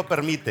que no lo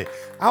permite.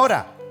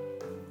 Ahora,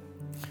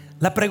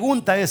 la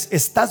pregunta es: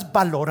 ¿estás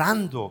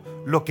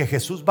valorando lo que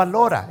Jesús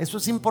valora? Eso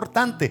es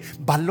importante.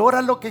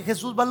 ¿Valora lo que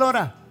Jesús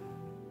valora?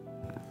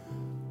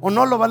 ¿O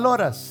no lo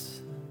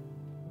valoras?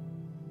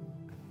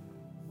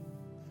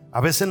 A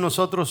veces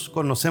nosotros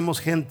conocemos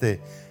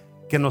gente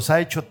que nos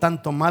ha hecho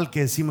tanto mal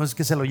que decimos: es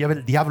que se lo lleva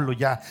el diablo,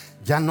 ya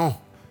no.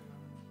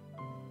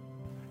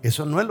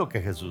 Eso no es lo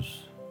que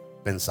Jesús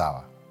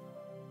pensaba.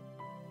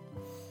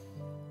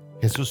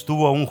 Jesús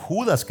tuvo a un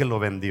Judas que lo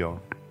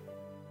vendió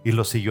y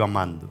lo siguió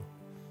amando.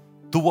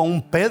 Tuvo a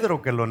un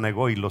Pedro que lo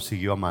negó y lo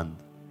siguió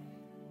amando.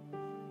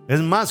 Es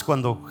más,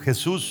 cuando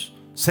Jesús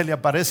se le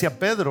aparece a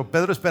Pedro,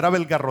 Pedro esperaba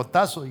el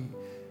garrotazo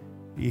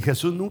y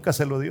Jesús nunca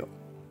se lo dio,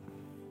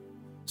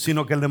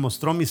 sino que le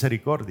mostró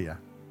misericordia.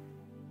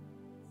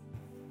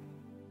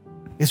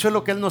 Eso es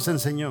lo que Él nos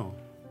enseñó.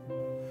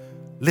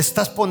 ¿Le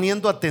estás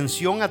poniendo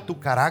atención a tu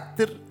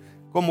carácter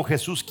como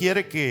Jesús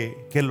quiere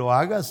que lo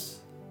hagas?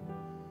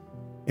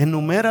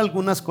 Enumera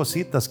algunas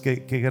cositas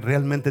que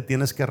realmente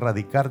tienes que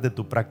erradicar de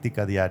tu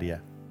práctica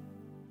diaria.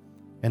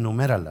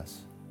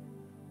 Enuméralas.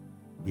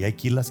 Y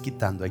aquí las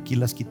quitando, aquí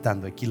las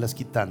quitando, aquí las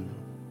quitando.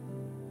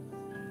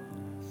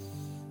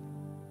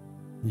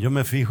 Yo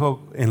me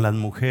fijo en las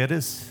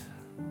mujeres.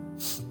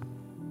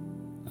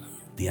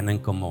 Tienen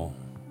como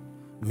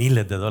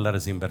miles de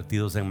dólares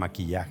invertidos en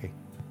maquillaje.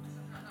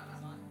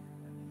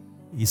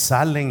 Y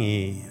salen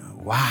y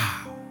wow.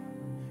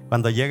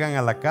 Cuando llegan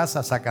a la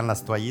casa sacan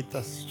las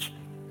toallitas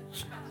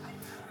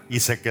y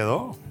se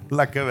quedó.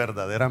 la que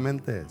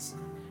verdaderamente es.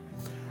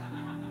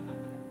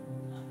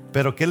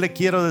 Pero ¿qué le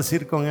quiero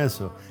decir con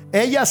eso?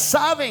 Ellas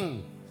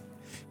saben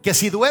que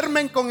si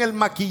duermen con el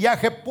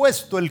maquillaje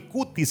puesto, el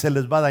cutis se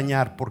les va a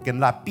dañar, porque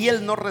la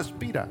piel no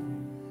respira,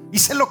 y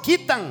se lo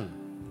quitan.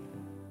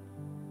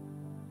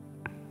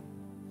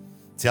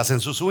 Se hacen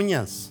sus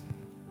uñas,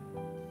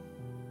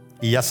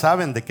 y ya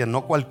saben de que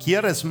no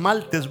cualquier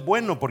esmalte es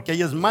bueno, porque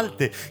hay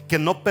esmalte que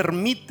no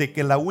permite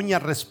que la uña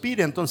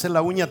respire. Entonces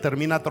la uña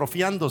termina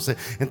atrofiándose.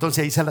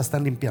 Entonces ahí se la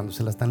están limpiando,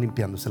 se la están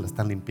limpiando, se la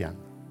están limpiando.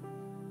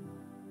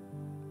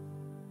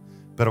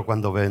 Pero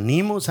cuando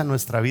venimos a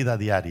nuestra vida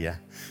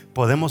diaria,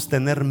 podemos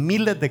tener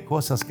miles de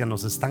cosas que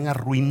nos están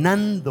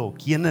arruinando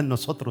quienes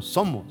nosotros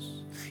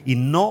somos, y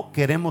no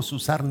queremos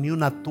usar ni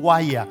una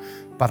toalla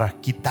para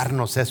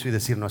quitarnos eso y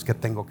decir: no, es que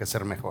tengo que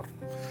ser mejor,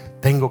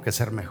 tengo que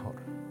ser mejor.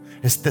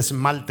 Este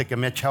esmalte que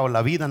me ha echado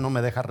la vida no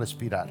me deja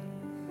respirar.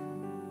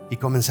 Y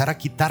comenzar a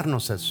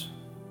quitarnos eso.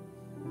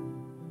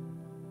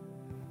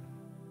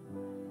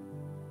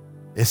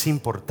 Es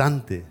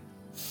importante.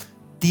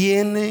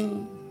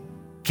 Tienen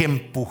que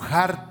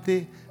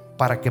empujarte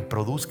para que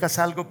produzcas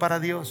algo para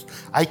Dios.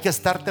 Hay que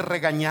estarte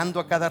regañando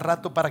a cada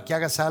rato para que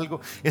hagas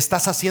algo.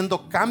 ¿Estás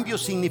haciendo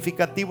cambios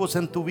significativos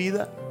en tu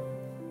vida?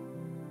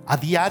 ¿A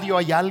diario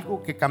hay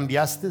algo que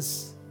cambiaste?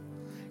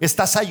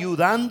 ¿Estás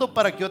ayudando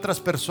para que otras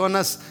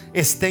personas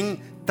estén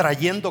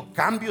trayendo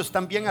cambios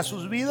también a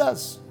sus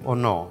vidas o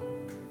no?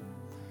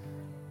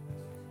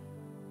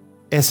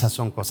 Esas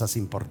son cosas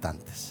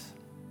importantes.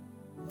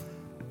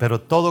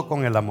 Pero todo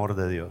con el amor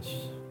de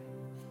Dios.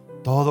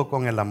 Todo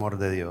con el amor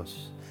de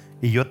Dios.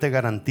 Y yo te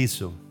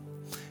garantizo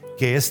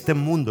que este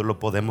mundo lo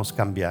podemos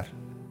cambiar.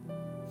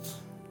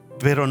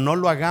 Pero no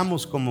lo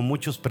hagamos como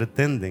muchos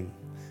pretenden,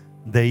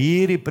 de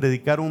ir y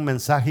predicar un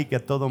mensaje y que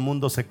todo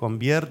mundo se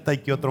convierta, y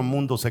que otro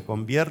mundo se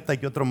convierta, y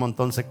que otro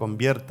montón se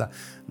convierta.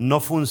 No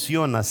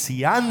funciona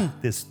si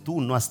antes tú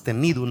no has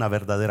tenido una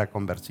verdadera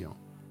conversión.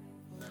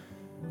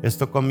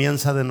 Esto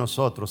comienza de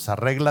nosotros.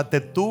 Arréglate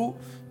tú,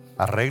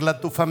 arregla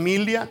tu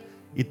familia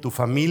y tu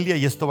familia,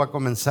 y esto va a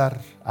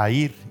comenzar a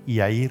ir y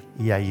a ir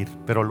y a ir.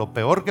 Pero lo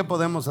peor que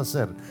podemos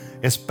hacer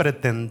es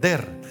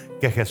pretender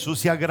que Jesús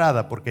se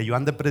agrada porque yo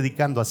ande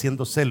predicando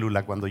haciendo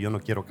célula cuando yo no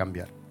quiero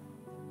cambiar.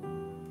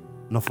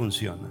 No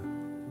funciona.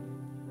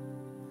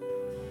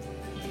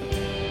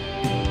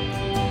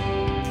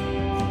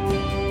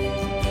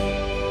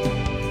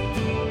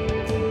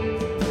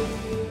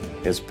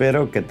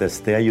 Espero que te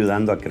esté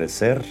ayudando a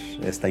crecer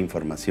esta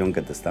información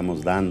que te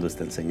estamos dando,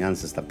 esta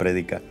enseñanza, esta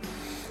prédica.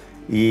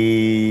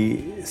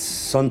 Y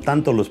son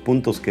tantos los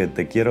puntos que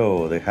te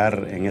quiero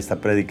dejar en esta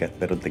prédica,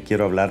 pero te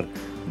quiero hablar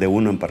de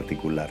uno en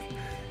particular.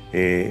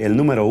 El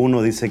número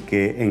 1 dice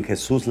que en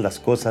Jesús las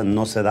cosas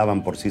no se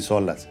daban por sí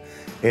solas.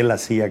 Él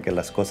hacía que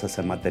las cosas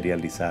se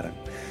materializaran.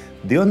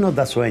 Dios nos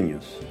da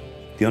sueños,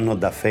 Dios nos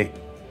da fe.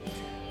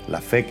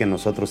 La fe que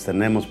nosotros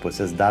tenemos pues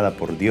es dada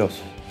por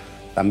Dios.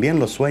 También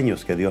los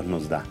sueños que Dios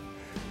nos da.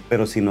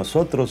 Pero si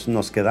nosotros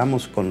nos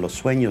quedamos con los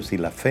sueños y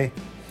la fe,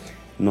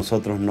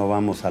 nosotros no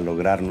vamos a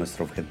lograr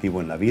nuestro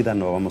objetivo en la vida,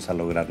 no vamos a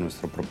lograr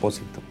nuestro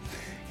propósito.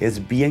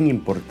 Es bien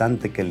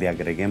importante que le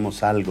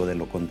agreguemos algo, de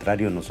lo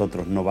contrario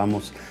nosotros no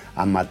vamos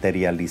a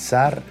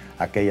materializar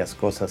aquellas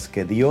cosas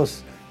que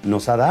Dios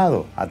nos ha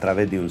dado a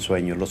través de un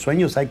sueño. Los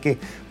sueños hay que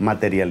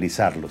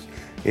materializarlos.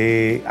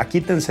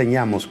 Aquí te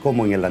enseñamos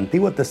cómo en el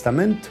Antiguo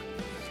Testamento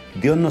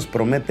Dios nos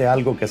promete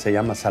algo que se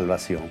llama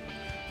salvación.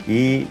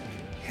 Y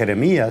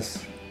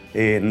Jeremías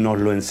nos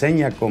lo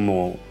enseña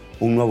como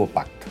un nuevo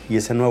pacto. Y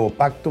ese nuevo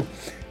pacto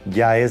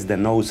ya es de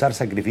no usar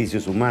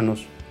sacrificios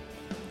humanos,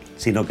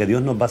 sino que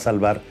Dios nos va a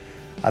salvar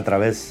a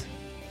través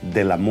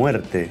de la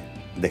muerte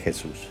de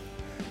Jesús.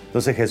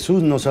 Entonces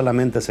Jesús no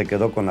solamente se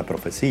quedó con la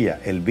profecía,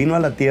 Él vino a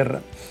la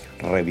tierra,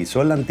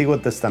 revisó el Antiguo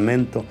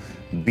Testamento,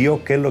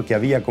 vio qué es lo que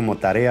había como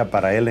tarea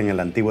para Él en el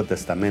Antiguo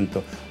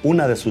Testamento.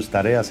 Una de sus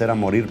tareas era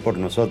morir por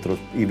nosotros,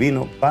 y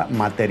vino,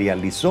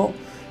 materializó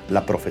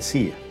la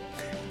profecía.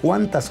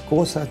 ¿Cuántas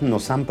cosas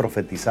nos han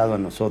profetizado a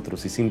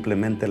nosotros y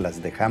simplemente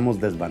las dejamos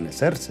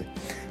desvanecerse?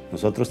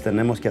 Nosotros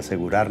tenemos que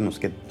asegurarnos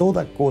que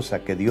toda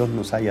cosa que Dios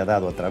nos haya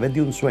dado a través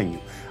de un sueño,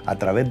 a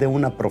través de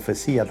una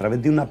profecía, a través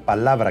de una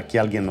palabra que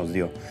alguien nos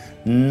dio,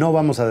 no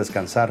vamos a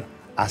descansar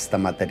hasta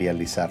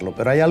materializarlo.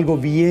 Pero hay algo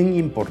bien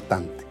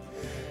importante.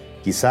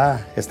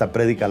 Quizá esta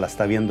prédica la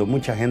está viendo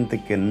mucha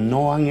gente que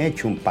no han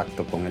hecho un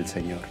pacto con el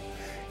Señor.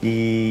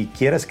 Y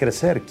quieres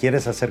crecer,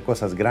 quieres hacer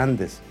cosas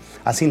grandes.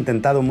 Has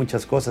intentado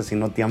muchas cosas y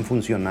no te han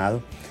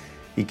funcionado.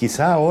 Y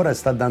quizá ahora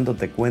estás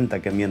dándote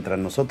cuenta que mientras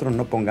nosotros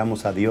no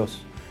pongamos a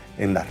Dios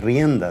en las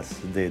riendas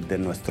de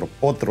nuestro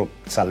potro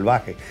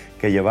salvaje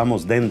que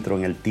llevamos dentro,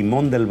 en el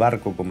timón del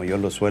barco, como yo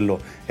lo suelo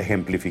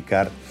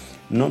ejemplificar,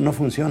 no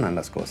funcionan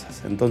las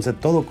cosas. Entonces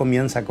todo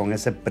comienza con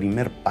ese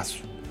primer paso.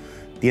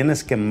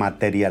 Tienes que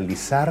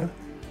materializar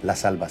la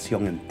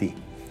salvación en ti.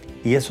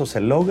 Y eso se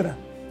logra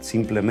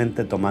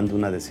simplemente tomando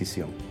una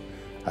decisión,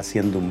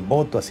 haciendo un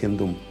voto,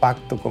 haciendo un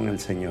pacto con el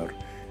Señor.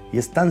 Y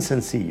es tan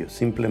sencillo,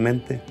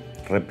 simplemente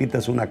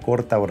repites una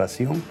corta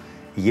oración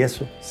y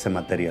eso se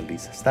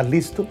materializa. ¿Estás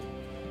listo?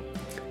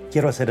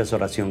 Quiero hacer esa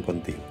oración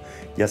contigo,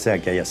 ya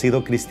sea que hayas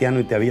sido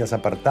cristiano y te habías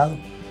apartado,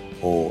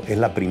 o es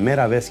la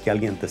primera vez que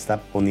alguien te está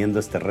poniendo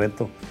este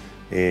reto.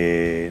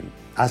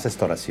 Haz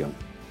esta oración,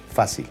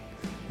 fácil.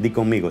 Di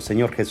conmigo: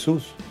 Señor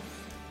Jesús,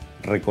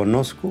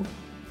 reconozco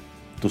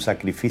tu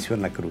sacrificio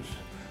en la cruz.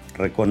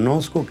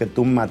 Reconozco que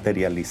tú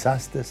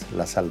materializaste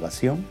la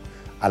salvación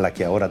a la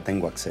que ahora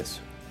tengo acceso.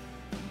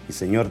 Y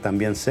Señor,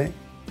 también sé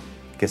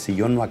que si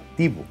yo no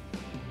activo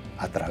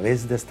a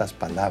través de estas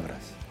palabras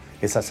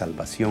esa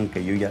salvación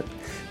que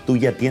tú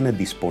ya tienes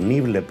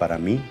disponible para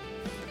mí,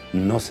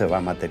 no se va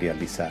a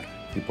materializar.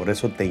 Y por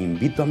eso te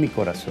invito a mi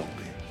corazón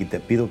y te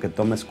pido que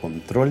tomes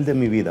control de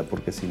mi vida,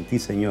 porque sin ti,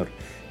 Señor,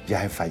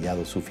 ya he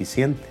fallado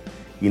suficiente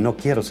y no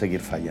quiero seguir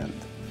fallando.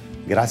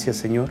 Gracias,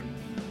 Señor,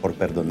 por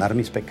perdonar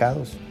mis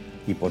pecados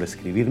y por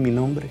escribir mi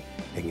nombre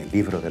en el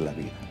libro de la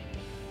vida.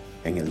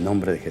 En el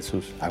nombre de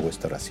Jesús hago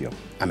esta oración.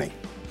 Amén.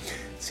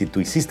 Si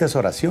tú hiciste esa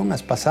oración,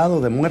 has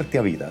pasado de muerte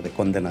a vida, de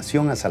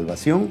condenación a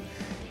salvación.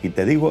 Y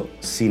te digo,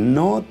 si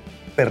no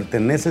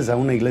perteneces a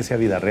una iglesia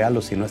Vida Real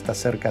o si no estás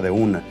cerca de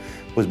una,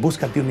 pues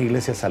búscate una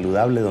iglesia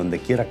saludable donde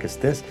quiera que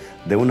estés.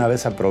 De una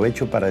vez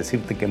aprovecho para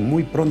decirte que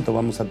muy pronto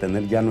vamos a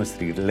tener ya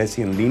nuestra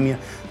iglesia en línea,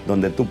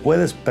 donde tú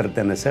puedes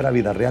pertenecer a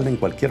Vida Real en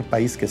cualquier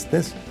país que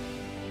estés.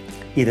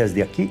 Y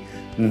desde aquí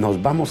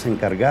nos vamos a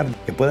encargar de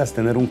que puedas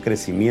tener un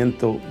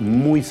crecimiento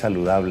muy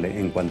saludable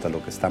en cuanto a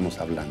lo que estamos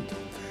hablando.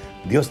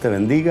 Dios te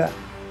bendiga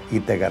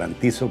y te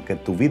garantizo que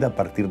tu vida a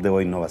partir de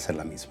hoy no va a ser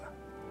la misma.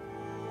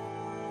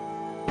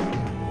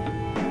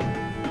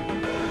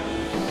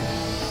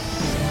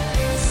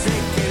 Sé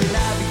que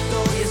la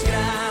victoria es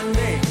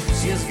grande,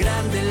 si es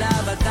grande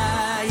la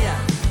batalla,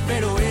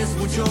 pero es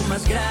mucho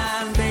más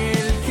grande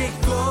el que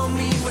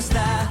conmigo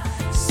está.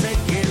 Sé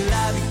que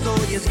la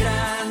victoria es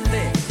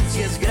grande,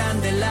 si es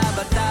grande la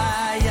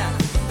batalla,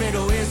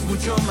 pero es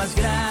mucho más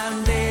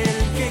grande